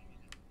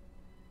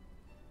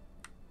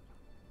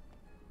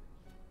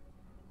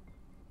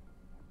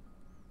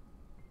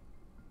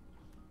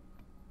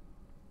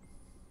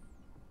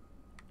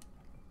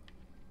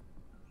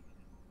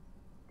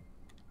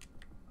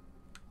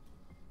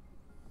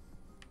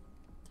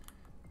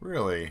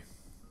 Really?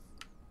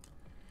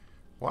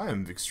 Well,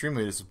 I'm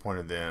extremely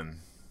disappointed then.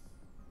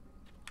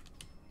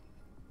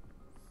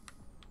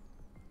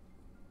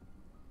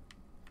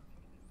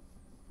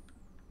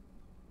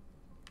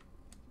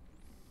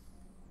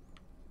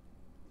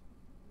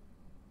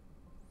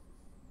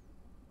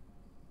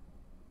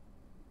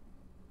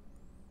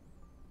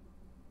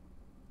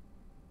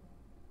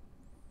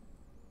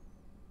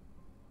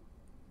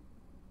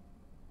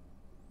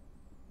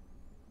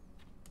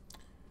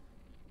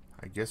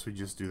 I guess we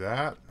just do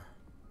that.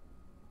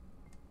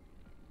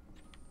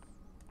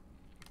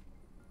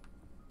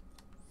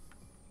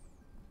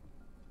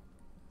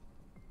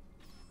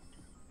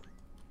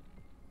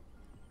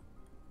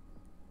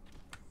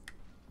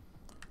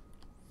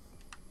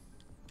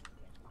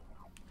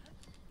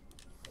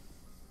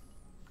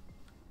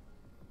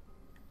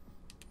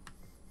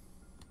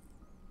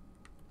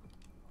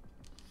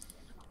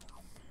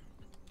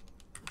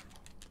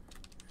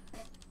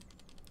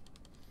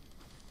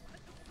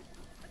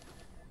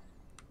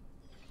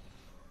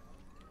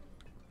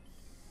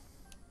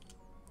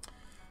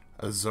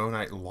 A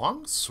Zonite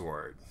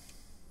longsword.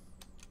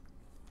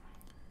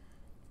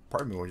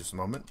 Pardon me for just a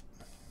moment.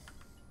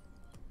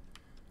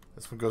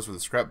 This one goes with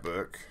the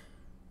scrapbook.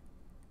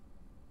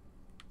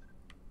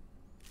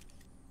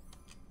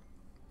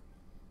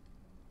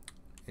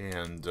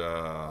 And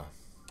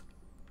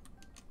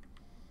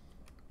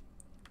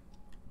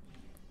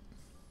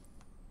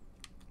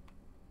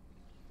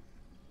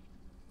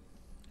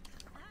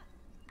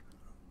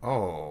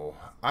oh,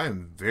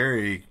 I'm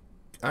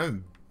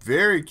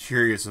very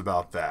curious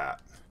about that.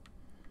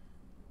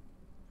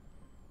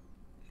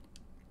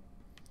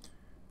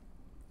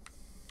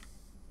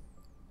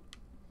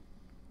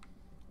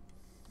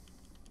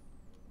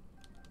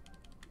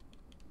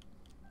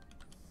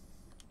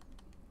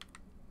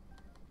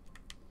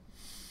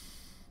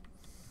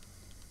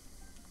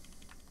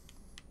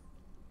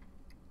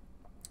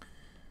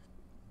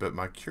 But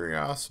my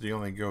curiosity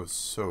only goes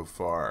so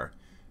far.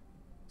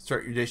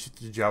 Start your day shift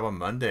to the job on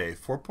Monday.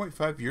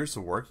 4.5 years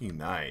of working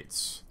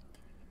nights.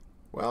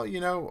 Well,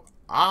 you know,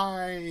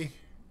 I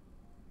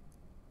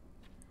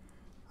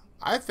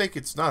think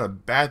it's not a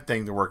bad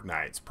thing to work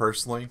nights,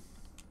 personally.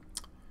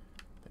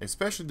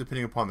 Especially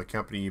depending upon the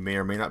company you may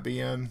or may not be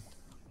in.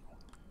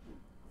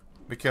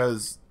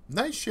 Because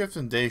night shift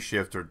and day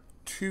shift are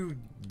two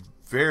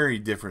very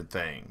different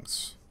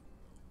things.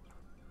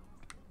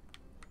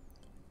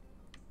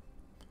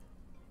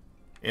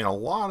 And a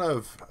lot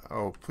of...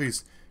 Oh,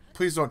 please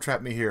don't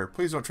trap me here.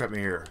 Please don't trap me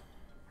here.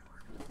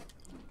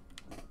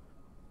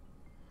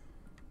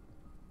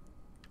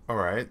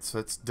 Alright, so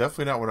that's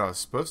definitely not what I was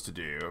supposed to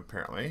do,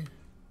 apparently.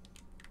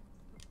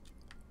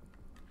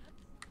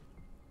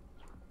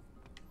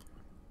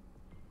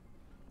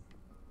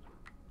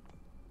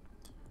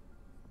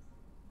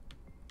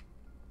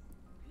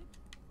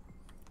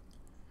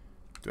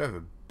 Do I have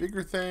a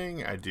bigger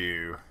thing? I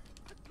do.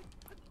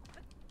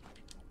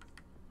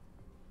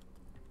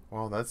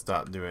 Well, that's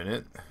not doing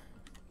it.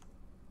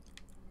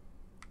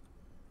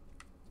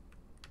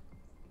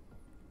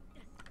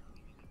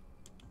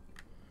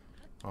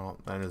 Well,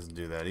 that doesn't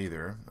do that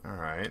either.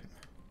 Alright.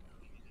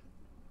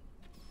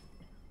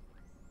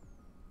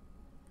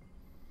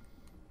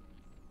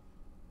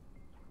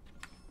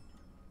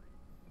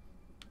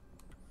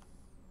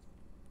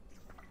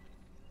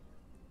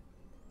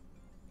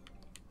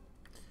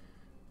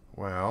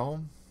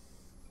 Well...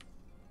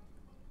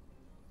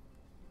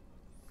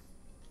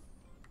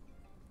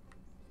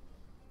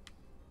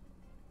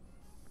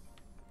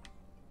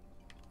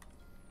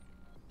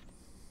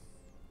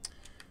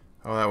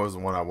 Oh, that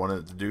wasn't what I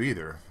wanted it to do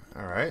either.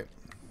 Alright.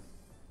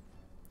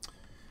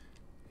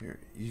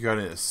 You got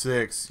it at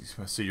 6.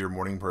 I see you're a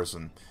morning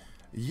person.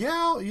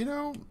 Yeah, you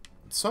know,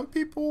 some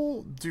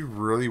people do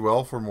really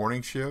well for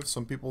morning shifts.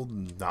 Some people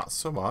not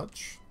so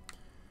much.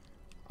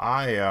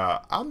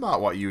 I'm not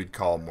what you would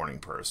call a morning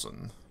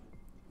person.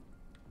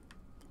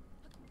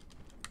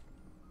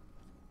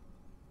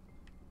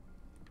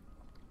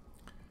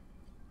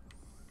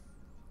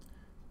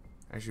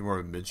 Actually, more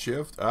of a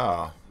mid-shift?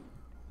 Ah.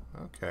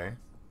 Okay.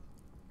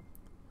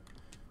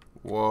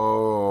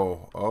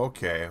 Whoa.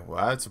 Okay.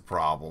 Well, that's a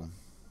problem.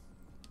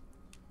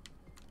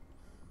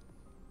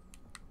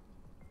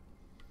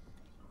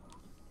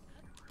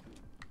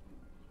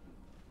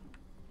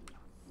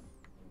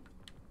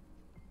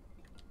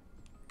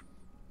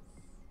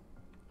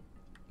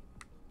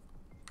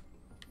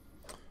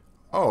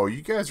 Oh,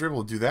 you guys are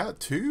able to do that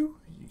too?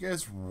 You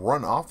guys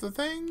run off the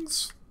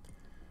things?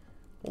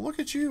 Well, look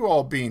at you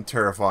all being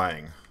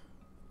terrifying.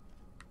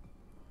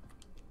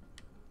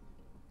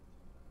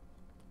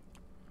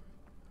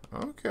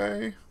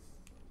 Okay.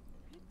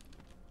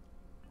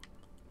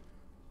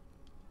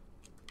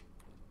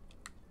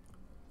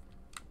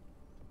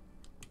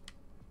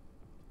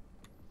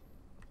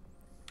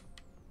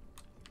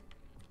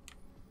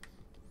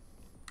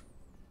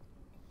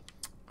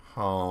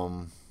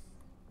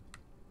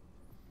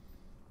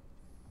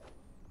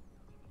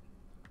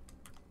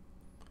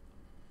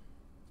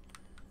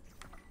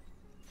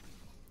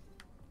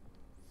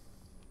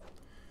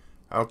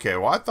 Okay,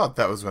 well, I thought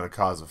that was going to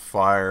cause a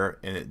fire,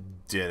 and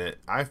it didn't.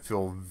 I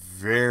feel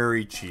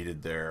very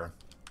cheated there.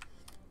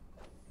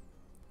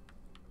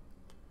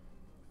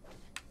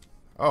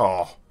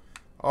 Oh.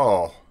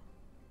 Oh.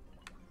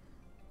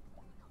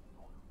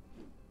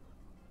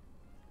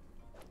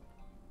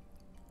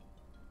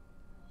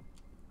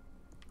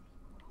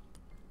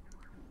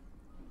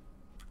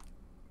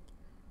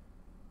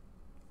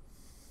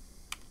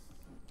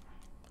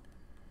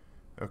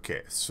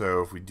 Okay,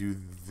 so if we do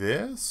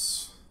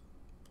this...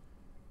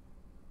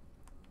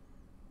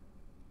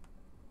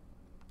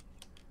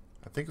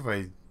 I think if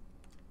I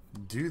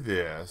do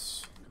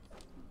this,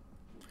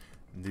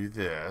 and do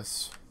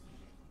this,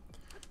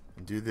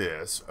 and do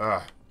this,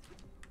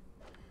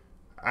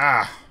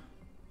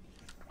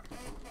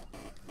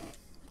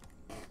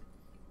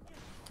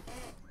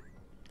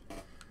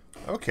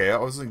 okay,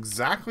 that wasn't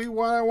exactly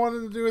what I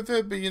wanted to do with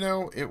it, but you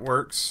know, it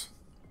works.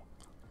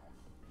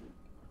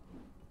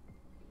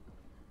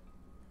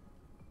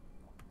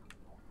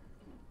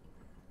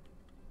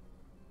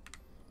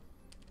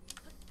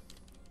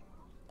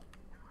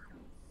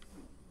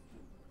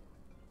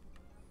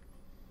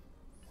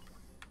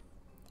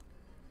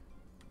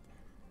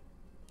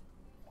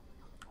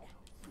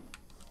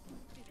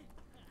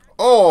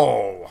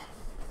 Oh!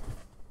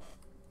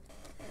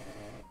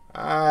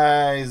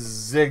 I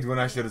zigged when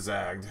I should have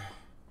zagged.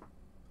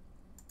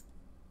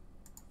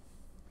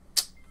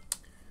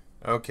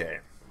 Okay.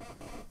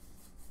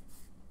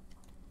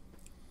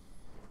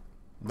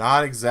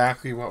 Not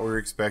exactly what we were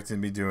expecting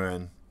to be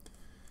doing,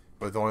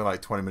 with only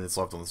like 20 minutes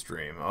left on the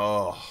stream.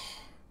 Oh.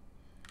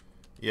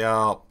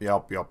 Yup.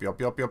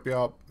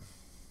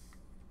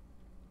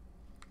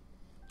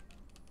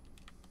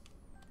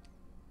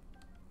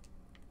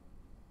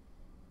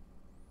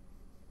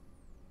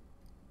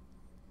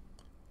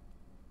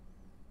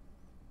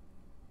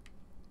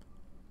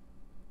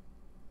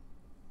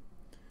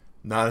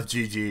 Not a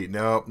GG.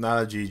 Nope,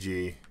 not a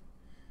GG.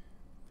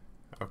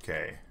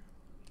 Okay.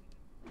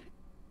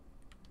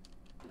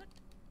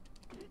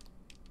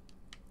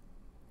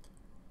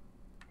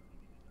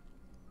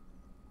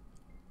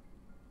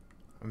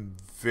 I'm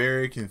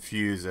very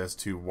confused as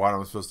to what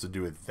I'm supposed to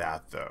do with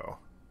that, though.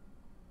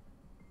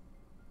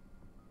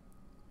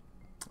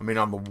 I mean,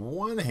 on the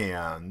one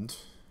hand,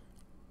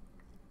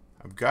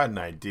 I've got an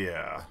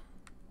idea.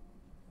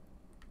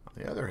 On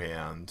the other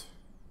hand...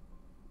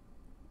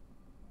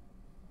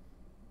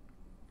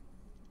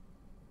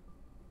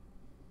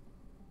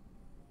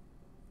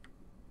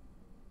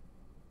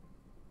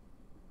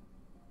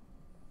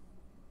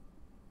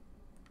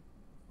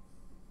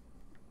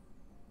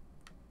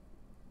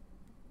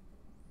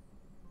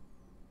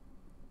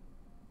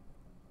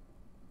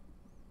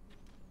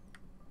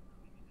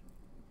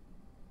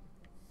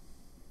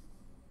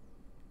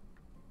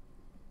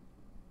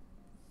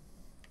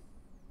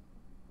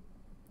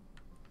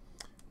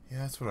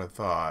 Yeah, that's what I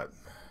thought.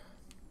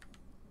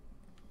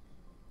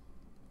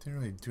 Didn't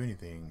really do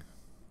anything.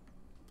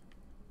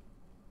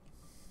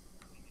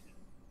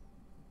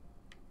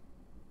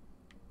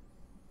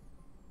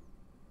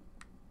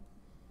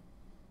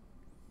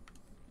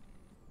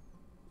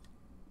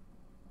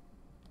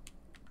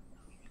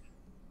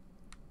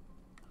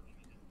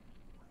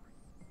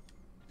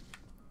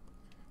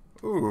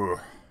 Ooh.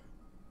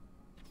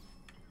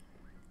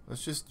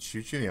 Let's just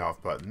shoot you in the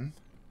off button.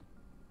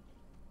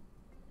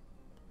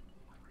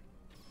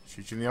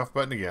 Shoot you in the off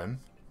button again.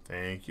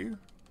 Thank you.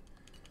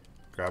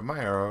 Grab my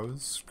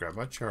arrows. Grab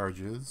my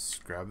charges.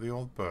 Grab the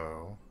old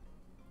bow.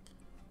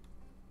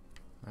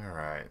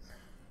 Alright.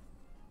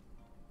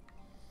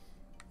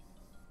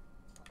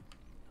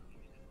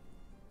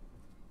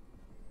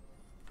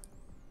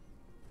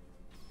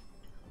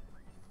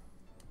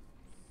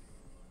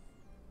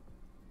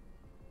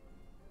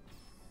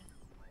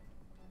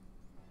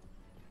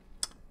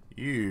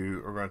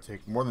 You are going to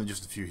take more than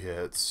just a few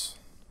hits.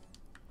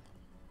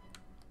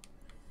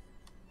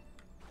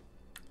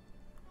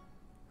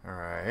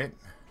 Alright.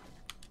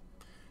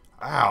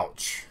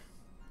 Ouch.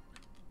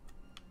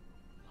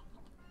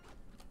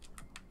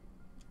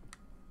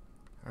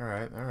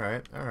 Alright,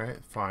 alright, alright.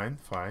 Fine,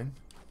 fine.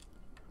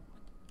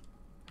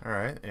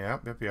 Alright,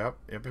 yep, yep, yep,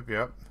 yep, yep,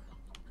 yep.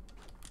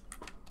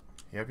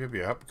 Yep, yep,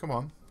 yep. Come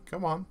on,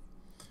 come on.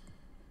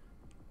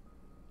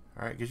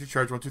 Alright, get your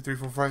charge. 1, 2, 3,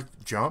 4,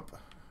 5. Jump.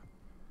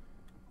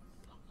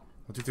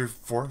 1, 2, 3,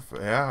 4.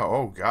 Yeah,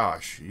 oh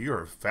gosh. You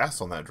are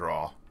fast on that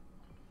draw.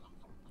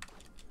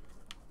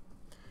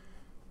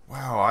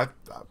 Wow,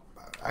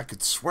 I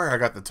could swear I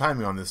got the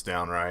timing on this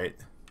down right.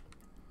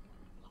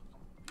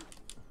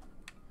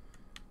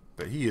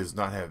 But he is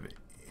not having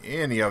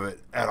any of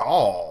it at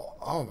all.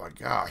 Oh my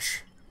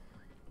gosh.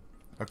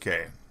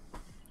 Okay.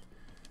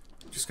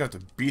 Just got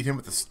to beat him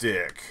with the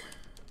stick.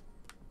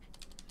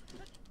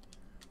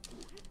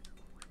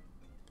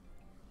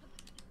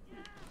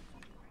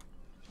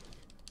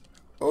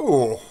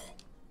 Oh.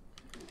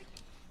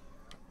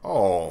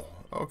 Oh,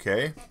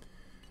 okay.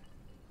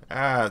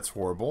 That's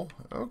horrible.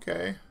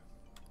 Okay.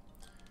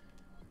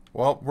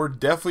 Well, we're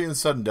definitely in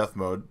sudden death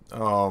mode.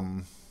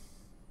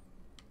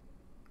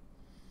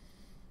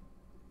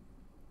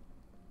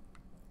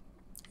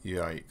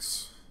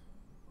 Yikes.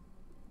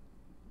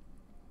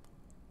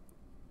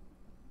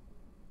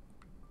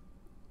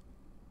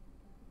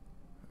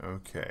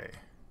 Okay.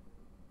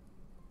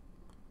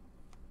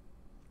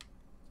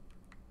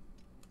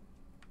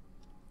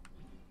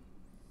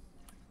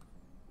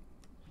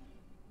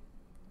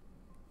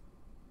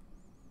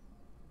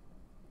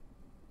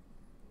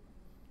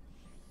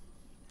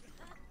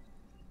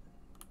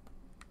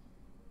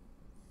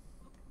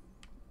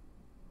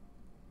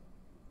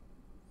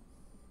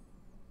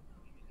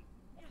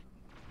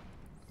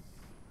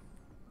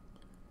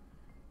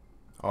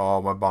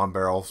 Oh, my bomb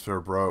barrel sure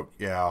broke.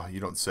 Yeah,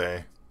 you don't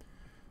say.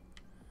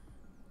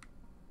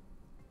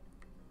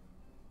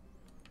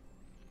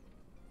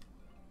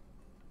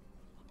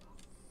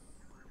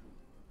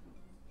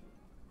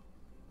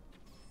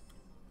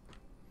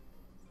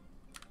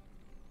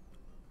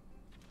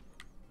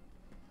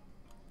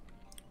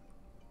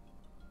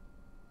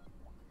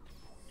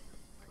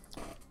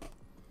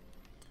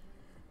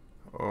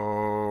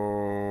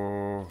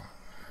 Oh,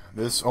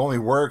 this only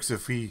works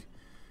if he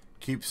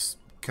keeps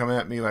coming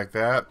at me like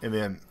that, and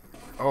then,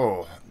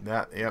 oh,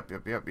 that, yep,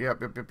 yep, yep, yep,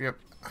 yep, yep, yep.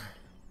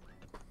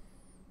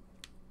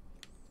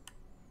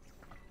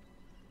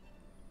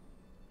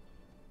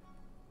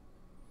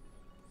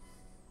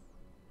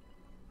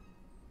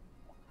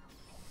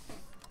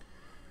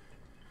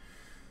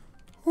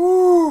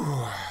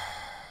 Whew.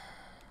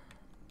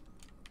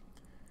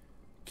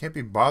 Can't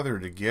be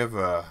bothered to give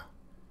a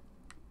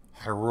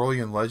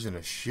Hyrulean Legend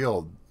a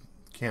shield,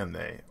 can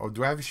they? Oh,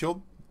 do I have a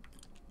shield?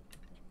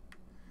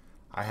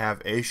 I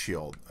have a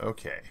shield.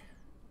 Okay.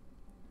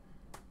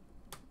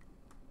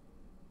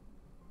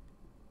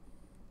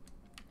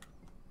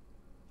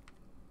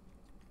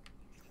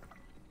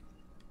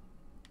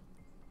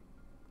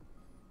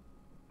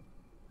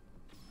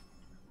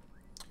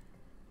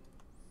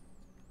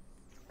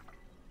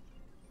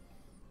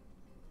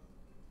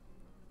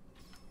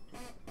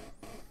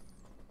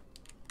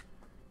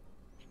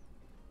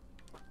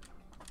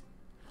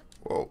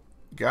 Whoa.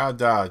 Gotta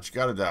dodge.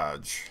 Gotta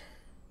dodge.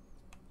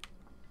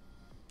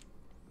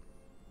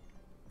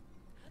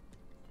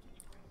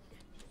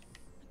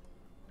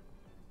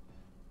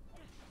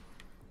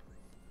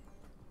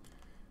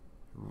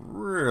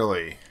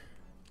 Really?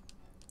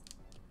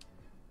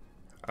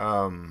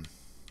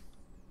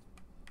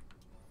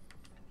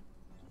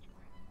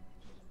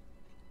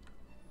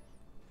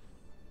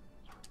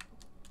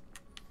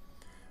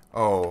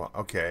 Oh,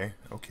 okay.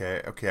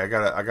 Okay. Okay. I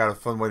got a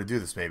fun way to do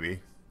this maybe.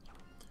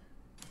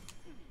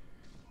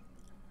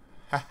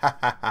 Ha ha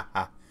ha ha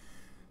ha.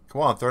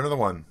 Come on, throw another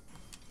one.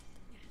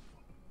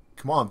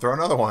 Come on, throw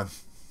another one.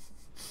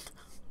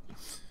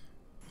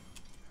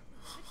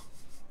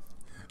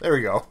 There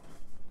we go.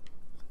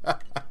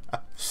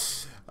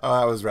 Oh,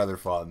 that was rather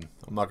fun.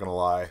 I'm not gonna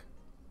lie.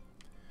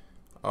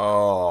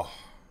 Oh.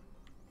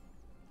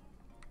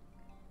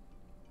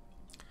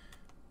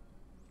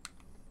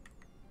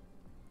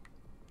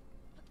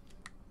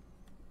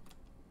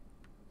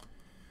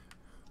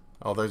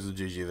 Oh, there's a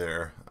GG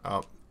there.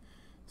 Oh,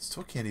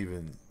 still can't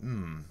even...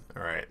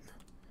 alright.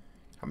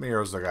 How many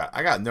arrows do I got?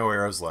 I got no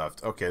arrows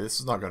left. Okay,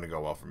 this is not going to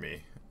go well for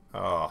me.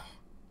 Oh.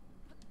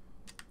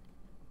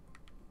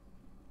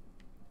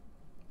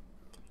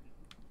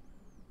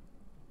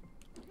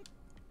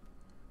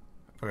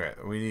 Okay,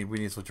 we need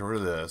to switch over to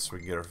this.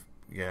 We can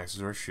get access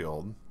to our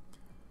shield.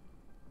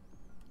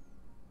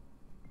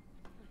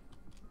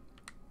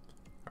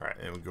 Alright,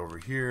 and we go over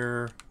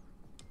here.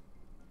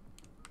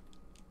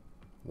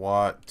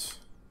 What?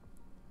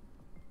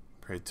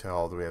 Pray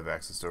tell, do we have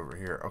access to over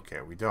here?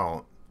 Okay, we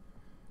don't.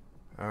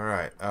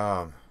 Alright,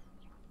 yeah,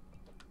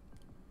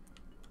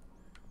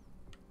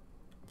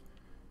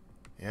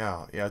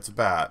 it's a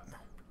bat.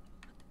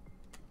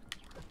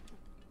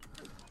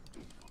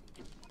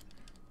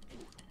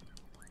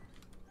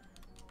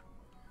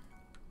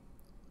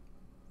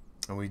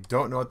 And we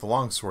don't know what the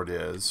longsword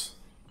is.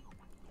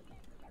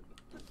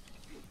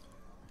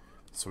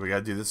 So we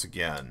gotta do this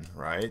again,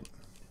 right?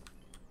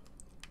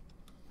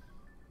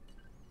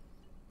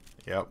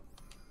 Yep.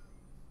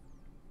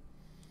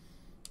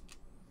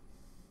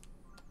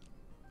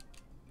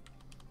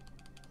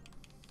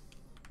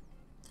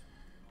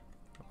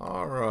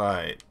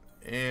 Alright.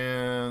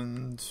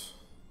 And...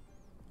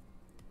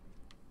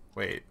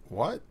 wait,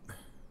 what?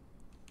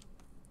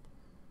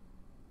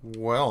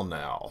 Well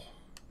now.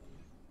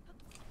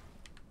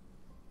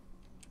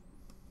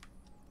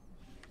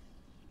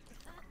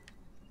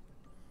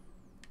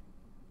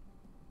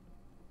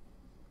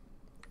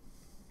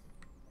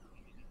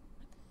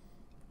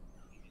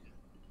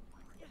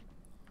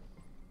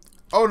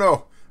 Oh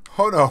no!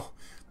 Oh no!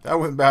 That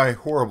went by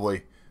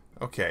horribly.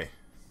 Okay.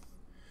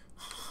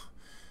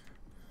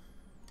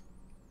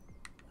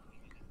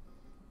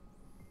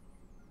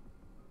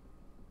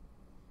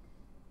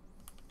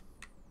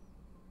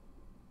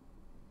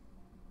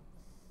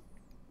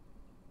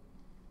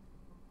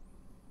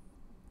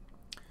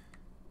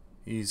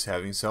 He's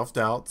having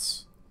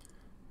self-doubts.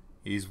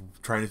 He's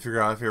trying to figure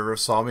out if he ever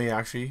saw me,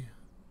 actually.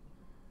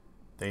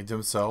 Thinking to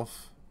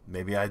himself,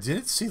 maybe I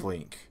didn't see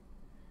Link.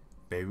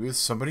 Maybe it was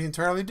somebody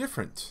entirely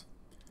different.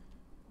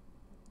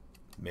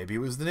 Maybe it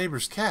was the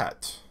neighbor's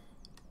cat.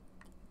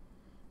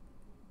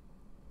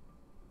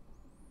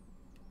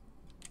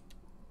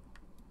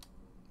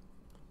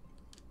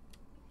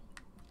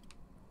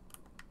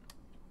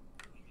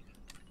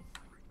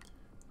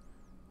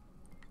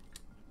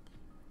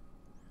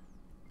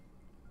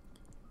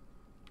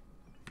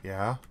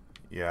 Yeah,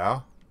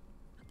 yeah.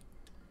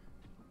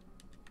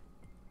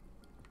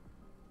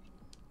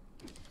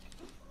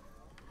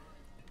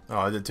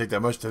 Oh, it didn't take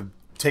that much to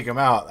take him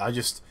out. I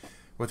just,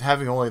 with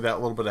having only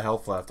that little bit of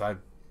health left, I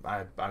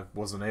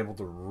wasn't able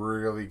to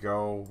really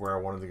go where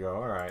I wanted to go.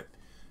 All right.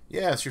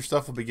 Yes, your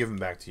stuff will be given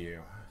back to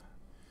you.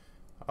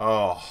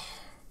 Oh.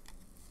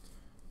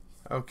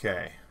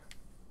 Okay.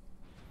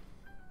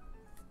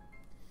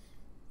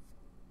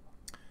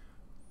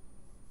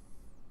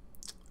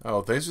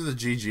 Oh, thanks for the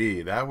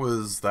GG. That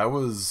was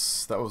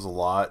a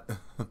lot.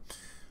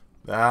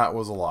 That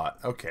was a lot.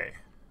 Okay.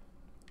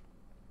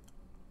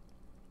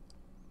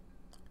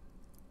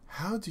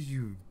 How do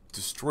you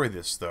destroy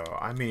this, though?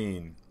 I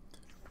mean,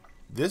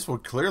 this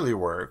would clearly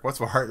work. What's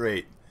my heart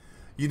rate?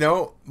 You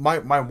know,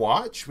 my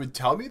watch would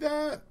tell me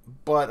that,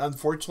 but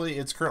unfortunately,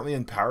 it's currently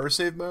in power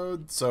save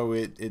mode, so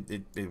it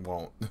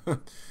won't.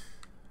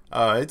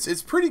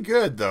 It's pretty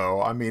good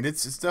though. I mean,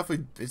 it's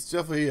definitely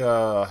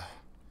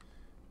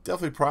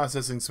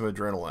processing some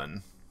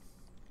adrenaline.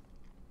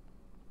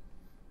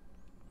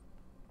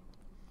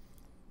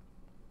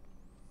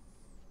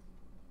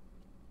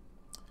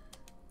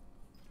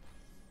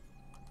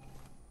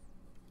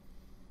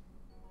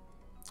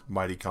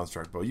 Mighty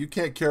construct bow. You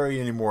can't carry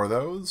any more of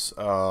those.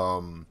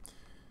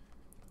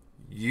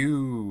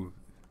 You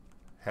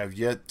have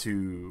yet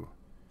to.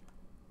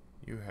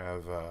 You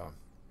have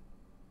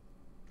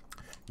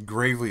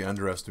gravely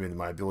underestimated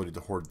my ability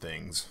to hoard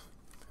things,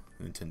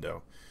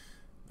 Nintendo.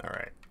 All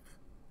right.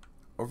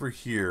 Over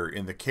here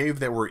in the cave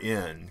that we're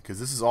in, because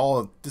this is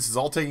all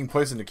taking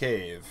place in the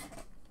cave.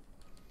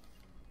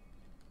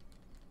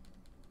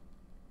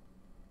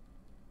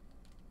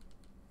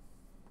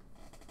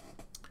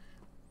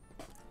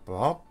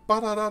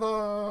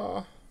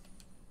 Ba-ba-da-da-da.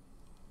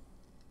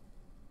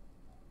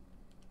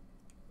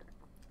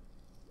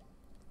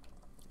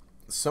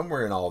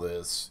 Somewhere in all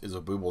this is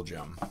a booble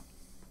gem,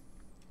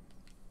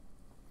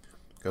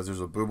 because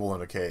there's a booble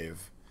in a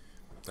cave.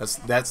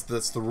 That's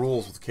the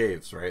rules with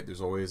caves, right?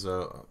 There's always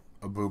a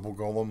booble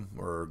golem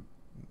or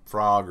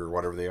frog or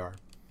whatever they are.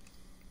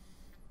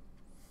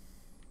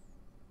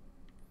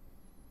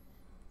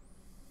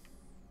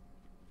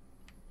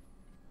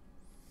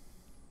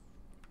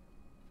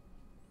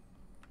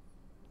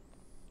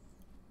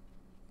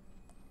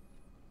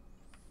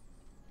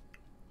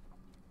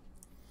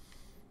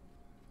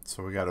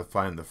 So we got to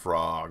find the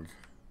frog.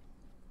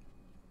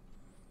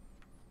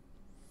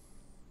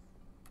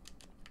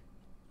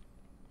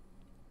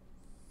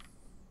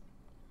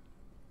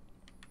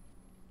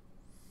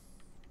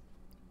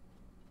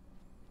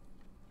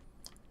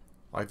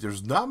 Like,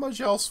 there's not much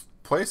else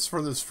place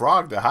for this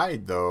frog to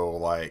hide, though.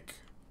 Like,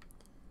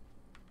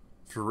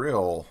 for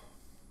real.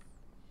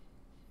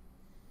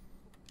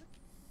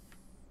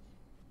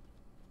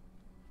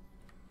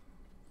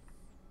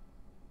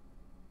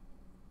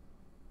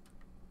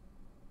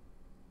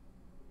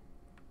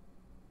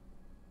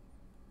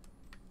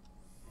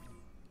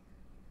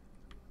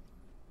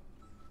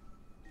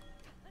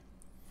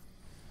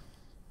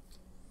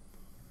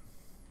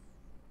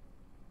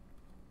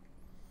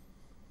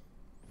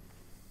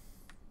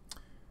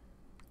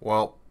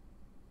 Well,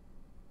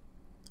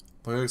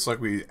 looks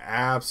like we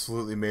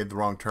absolutely made the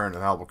wrong turn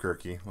at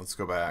Albuquerque. Let's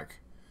go back.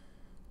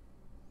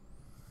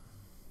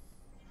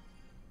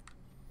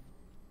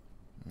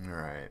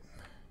 Alright.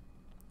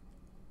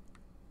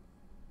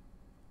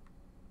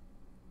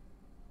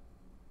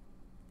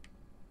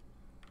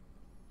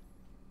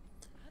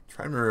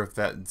 Trying to remember if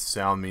that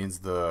sound means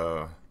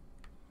the...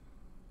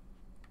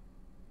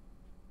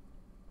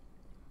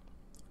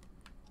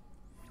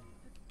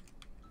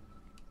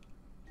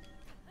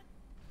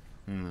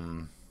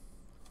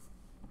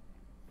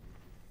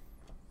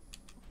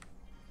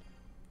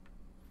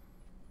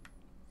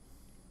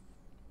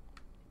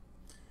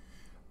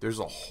 There's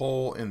a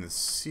hole in the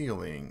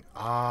ceiling.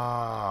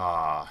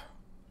 Ah.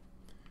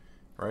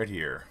 Right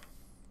here.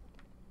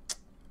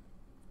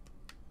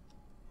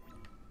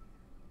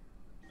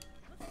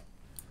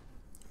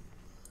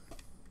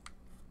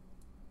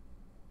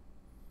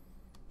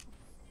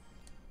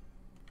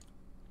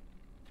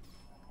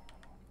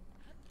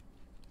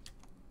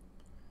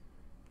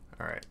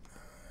 Alright.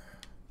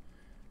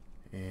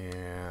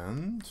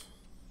 And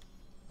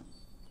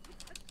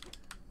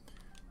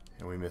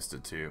we missed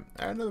it too.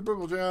 Another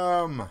purple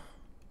gem!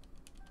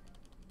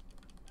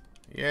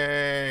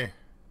 Yay!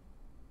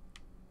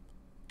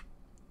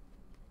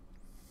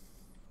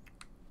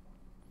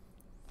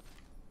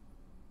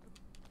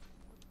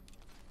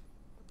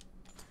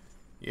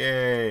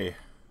 Yay!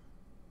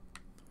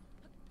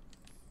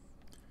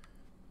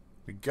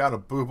 We got a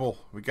booble.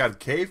 We got a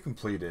cave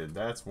completed.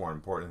 That's more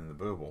important than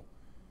the booble.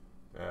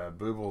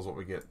 Booble is what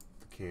we get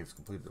the caves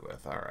completed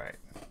with. Alright.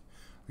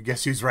 I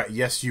guess you was right.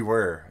 Yes, you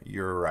were.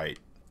 You're right.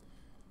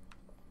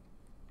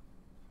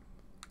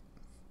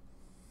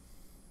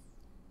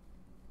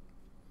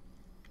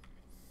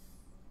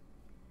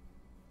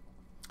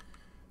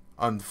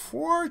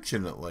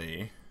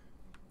 Unfortunately,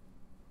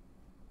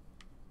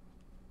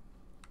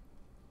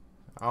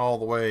 all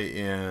the way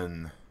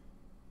in,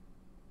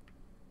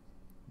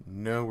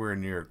 nowhere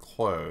near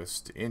close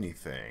to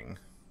anything.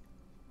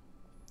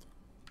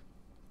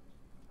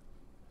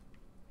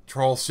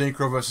 Troll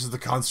Synchro versus the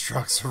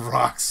Constructs of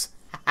Rocks.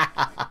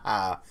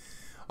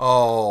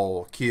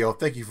 Oh, Keo,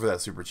 thank you for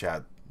that super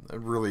chat. I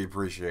really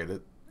appreciate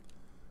it.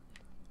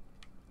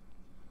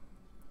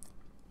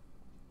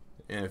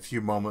 In a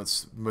few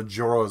moments,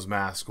 Majora's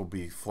Mask will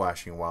be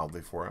flashing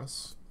wildly for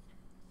us.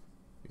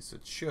 At least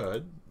it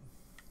should.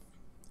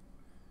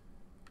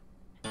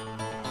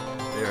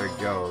 There it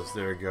goes.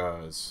 There it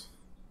goes.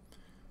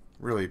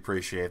 Really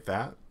appreciate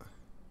that.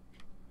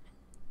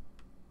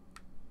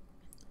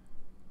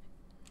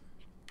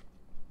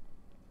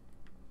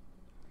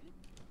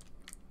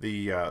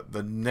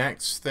 The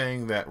next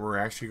thing that we're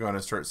actually going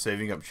to start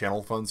saving up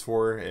channel funds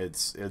for,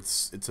 it's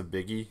a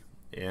biggie,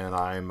 and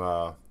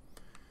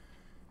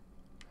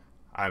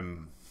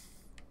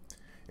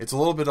it's a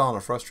little bit on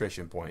a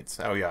frustration point.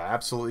 Oh yeah,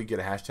 absolutely get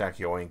a hashtag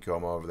Yoink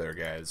Como over there,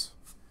 guys.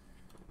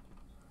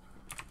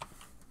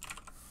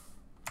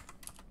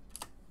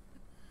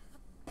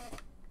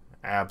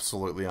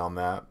 Absolutely on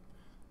that.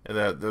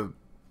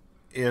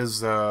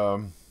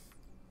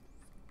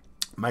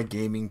 My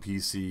gaming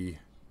PC,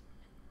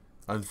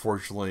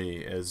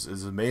 unfortunately, as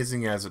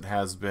amazing as it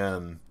has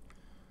been,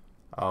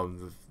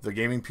 the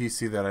gaming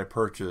PC that I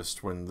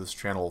purchased when this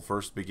channel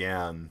first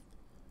began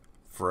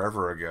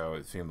forever ago,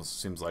 it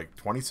seems like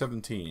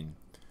 2017.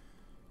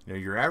 You know,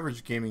 your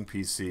average gaming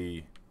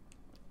PC,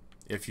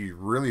 if you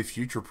really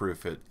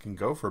future-proof it, can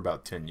go for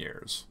about 10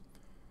 years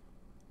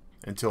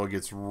until it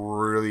gets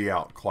really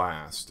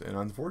outclassed. And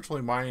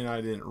unfortunately, mine,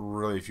 I didn't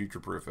really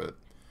future-proof it.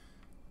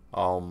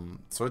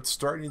 So it's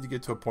starting to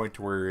get to a point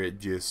where it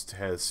just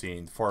has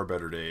seen far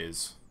better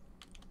days.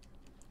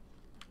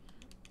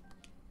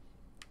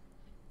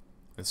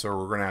 And so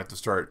we're going to have to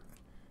start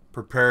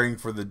preparing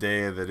for the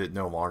day that it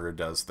no longer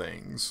does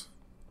things.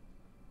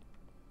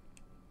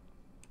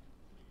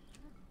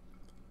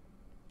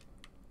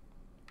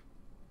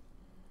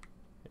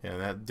 And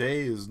that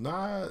day is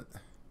not...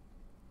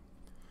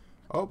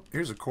 Oh,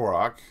 here's a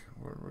Korok.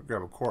 We'll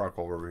grab a Korok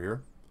over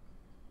here.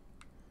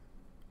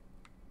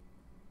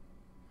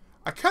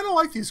 I kind of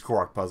like these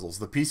Korok puzzles.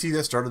 The PC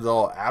that started it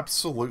all,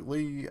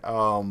 absolutely,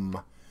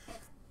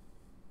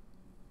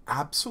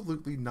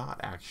 absolutely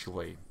not,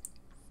 actually.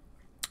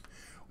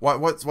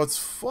 What's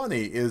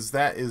funny is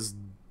that is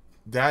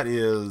the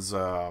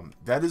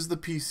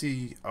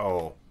PC.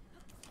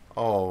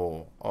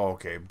 Oh,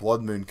 okay.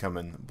 Blood Moon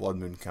coming. Blood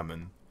Moon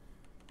coming.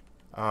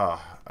 How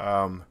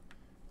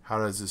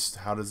does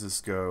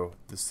this go?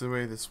 This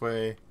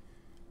way.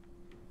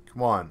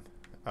 Come on.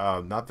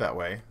 Not that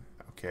way.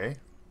 Okay.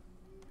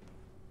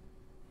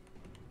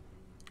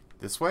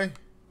 This way?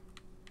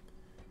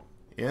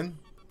 In?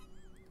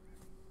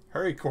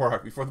 Hurry,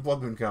 Korok, before the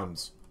blood moon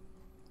comes.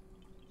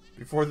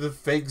 Before the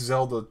fake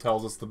Zelda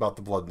tells us about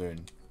the blood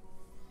moon.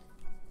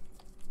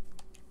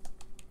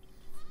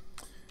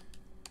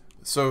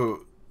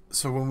 So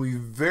when we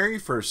very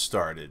first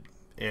started,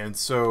 and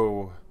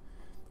so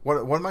one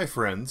of my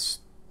friends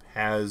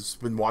has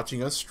been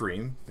watching us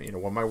stream, you know,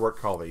 one of my work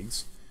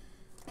colleagues,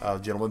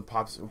 gentleman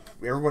pops,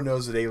 everyone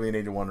knows that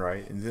Alienated One,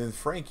 right? And then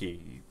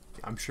Frankie,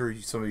 I'm sure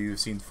some of you have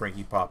seen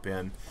Frankie pop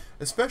in,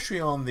 especially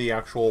on the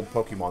actual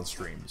Pokemon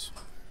streams.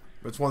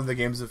 It's one of the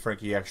games that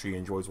Frankie actually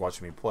enjoys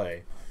watching me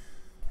play.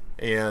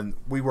 And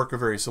we work a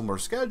very similar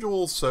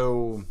schedule,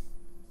 so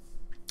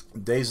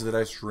days that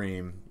I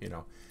stream, you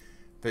know,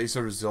 they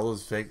sort of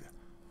Zelda's fake.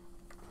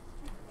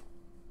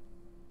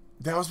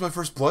 That was my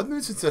first blood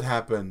moon since it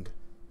happened.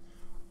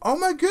 Oh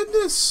my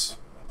goodness!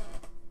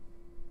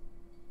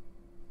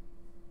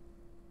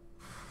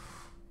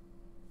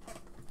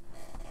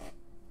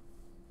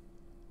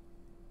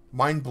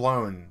 Mind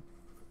blown.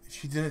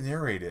 She didn't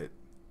narrate it.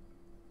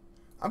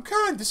 I'm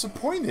kind of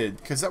disappointed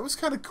because that was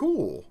kind of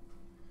cool.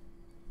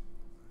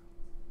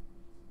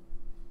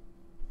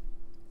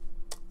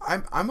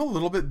 I'm a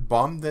little bit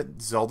bummed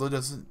that Zelda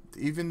doesn't,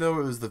 even though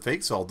it was the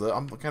fake Zelda,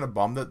 I'm kind of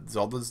bummed that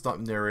Zelda's not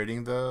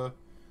narrating the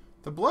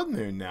blood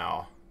moon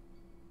now.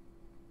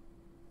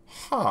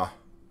 Huh.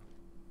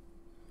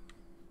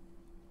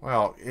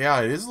 Well, yeah,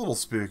 it is a little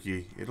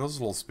spooky. It is a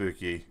little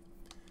spooky.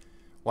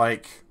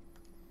 Like,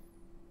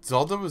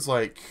 Zelda was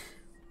like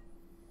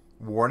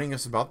warning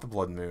us about the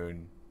blood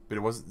moon, but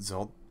it wasn't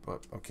Zelda.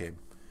 But okay,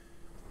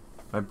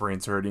 my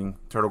brain's hurting.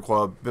 Turtle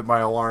Club. But my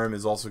alarm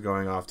is also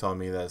going off, telling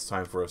me that it's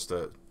time for us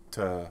to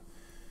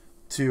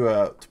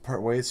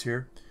part ways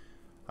here.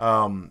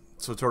 So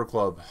Turtle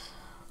Club,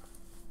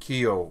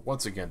 Keo,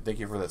 once again, thank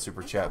you for that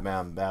super chat,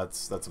 man.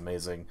 That's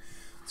amazing.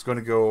 It's going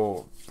to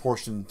go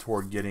portion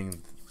toward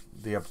getting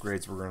the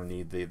upgrades we're going to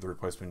need, the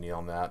replacement need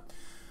on that.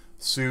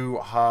 Sue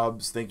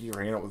Hobbs, thank you for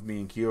hanging out with me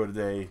and Keo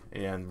today.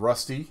 And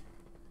Rusty,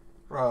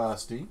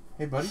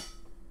 hey buddy,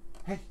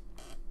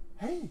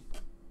 hey.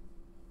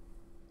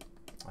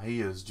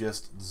 He is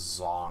just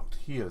zonked.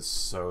 He is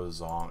so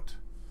zonked.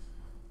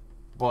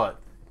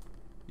 But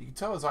you can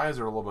tell his eyes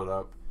are a little bit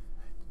up.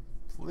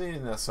 Laying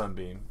in that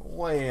sunbeam.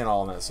 Laying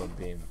all in that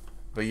sunbeam.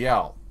 But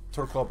yeah,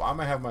 Turtle Club, I'm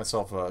going to have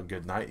myself a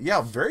good night.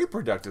 Yeah, very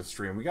productive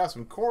stream. We got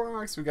some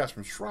Koroks. We got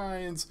some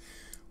Shrines.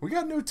 We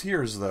got no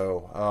tears,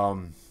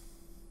 though.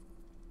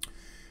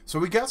 So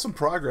we got some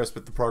progress,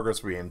 but the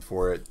progress we aimed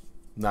for it,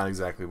 not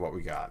exactly what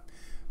we got.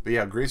 But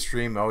yeah, great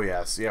stream. Oh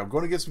yes. Yeah, I'm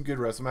going to get some good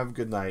rest. I'm going to have a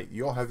good night.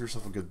 You all have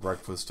yourself a good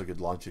breakfast, a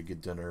good lunch, a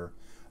good dinner,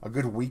 a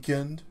good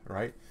weekend,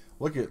 right?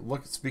 Look at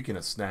speaking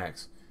of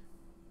snacks.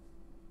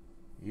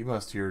 You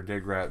must hear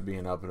Digrat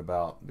being up and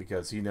about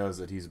because he knows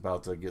that he's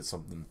about to get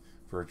something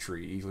for a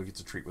treat. He gets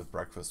a treat with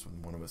breakfast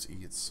when one of us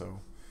eats.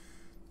 So,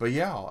 but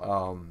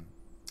yeah,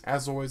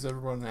 as always,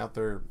 everyone out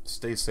there,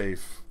 stay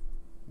safe,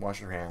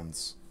 wash your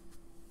hands,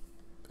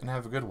 and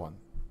have a good one.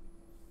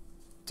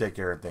 Take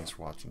care and thanks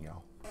for watching,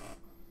 y'all.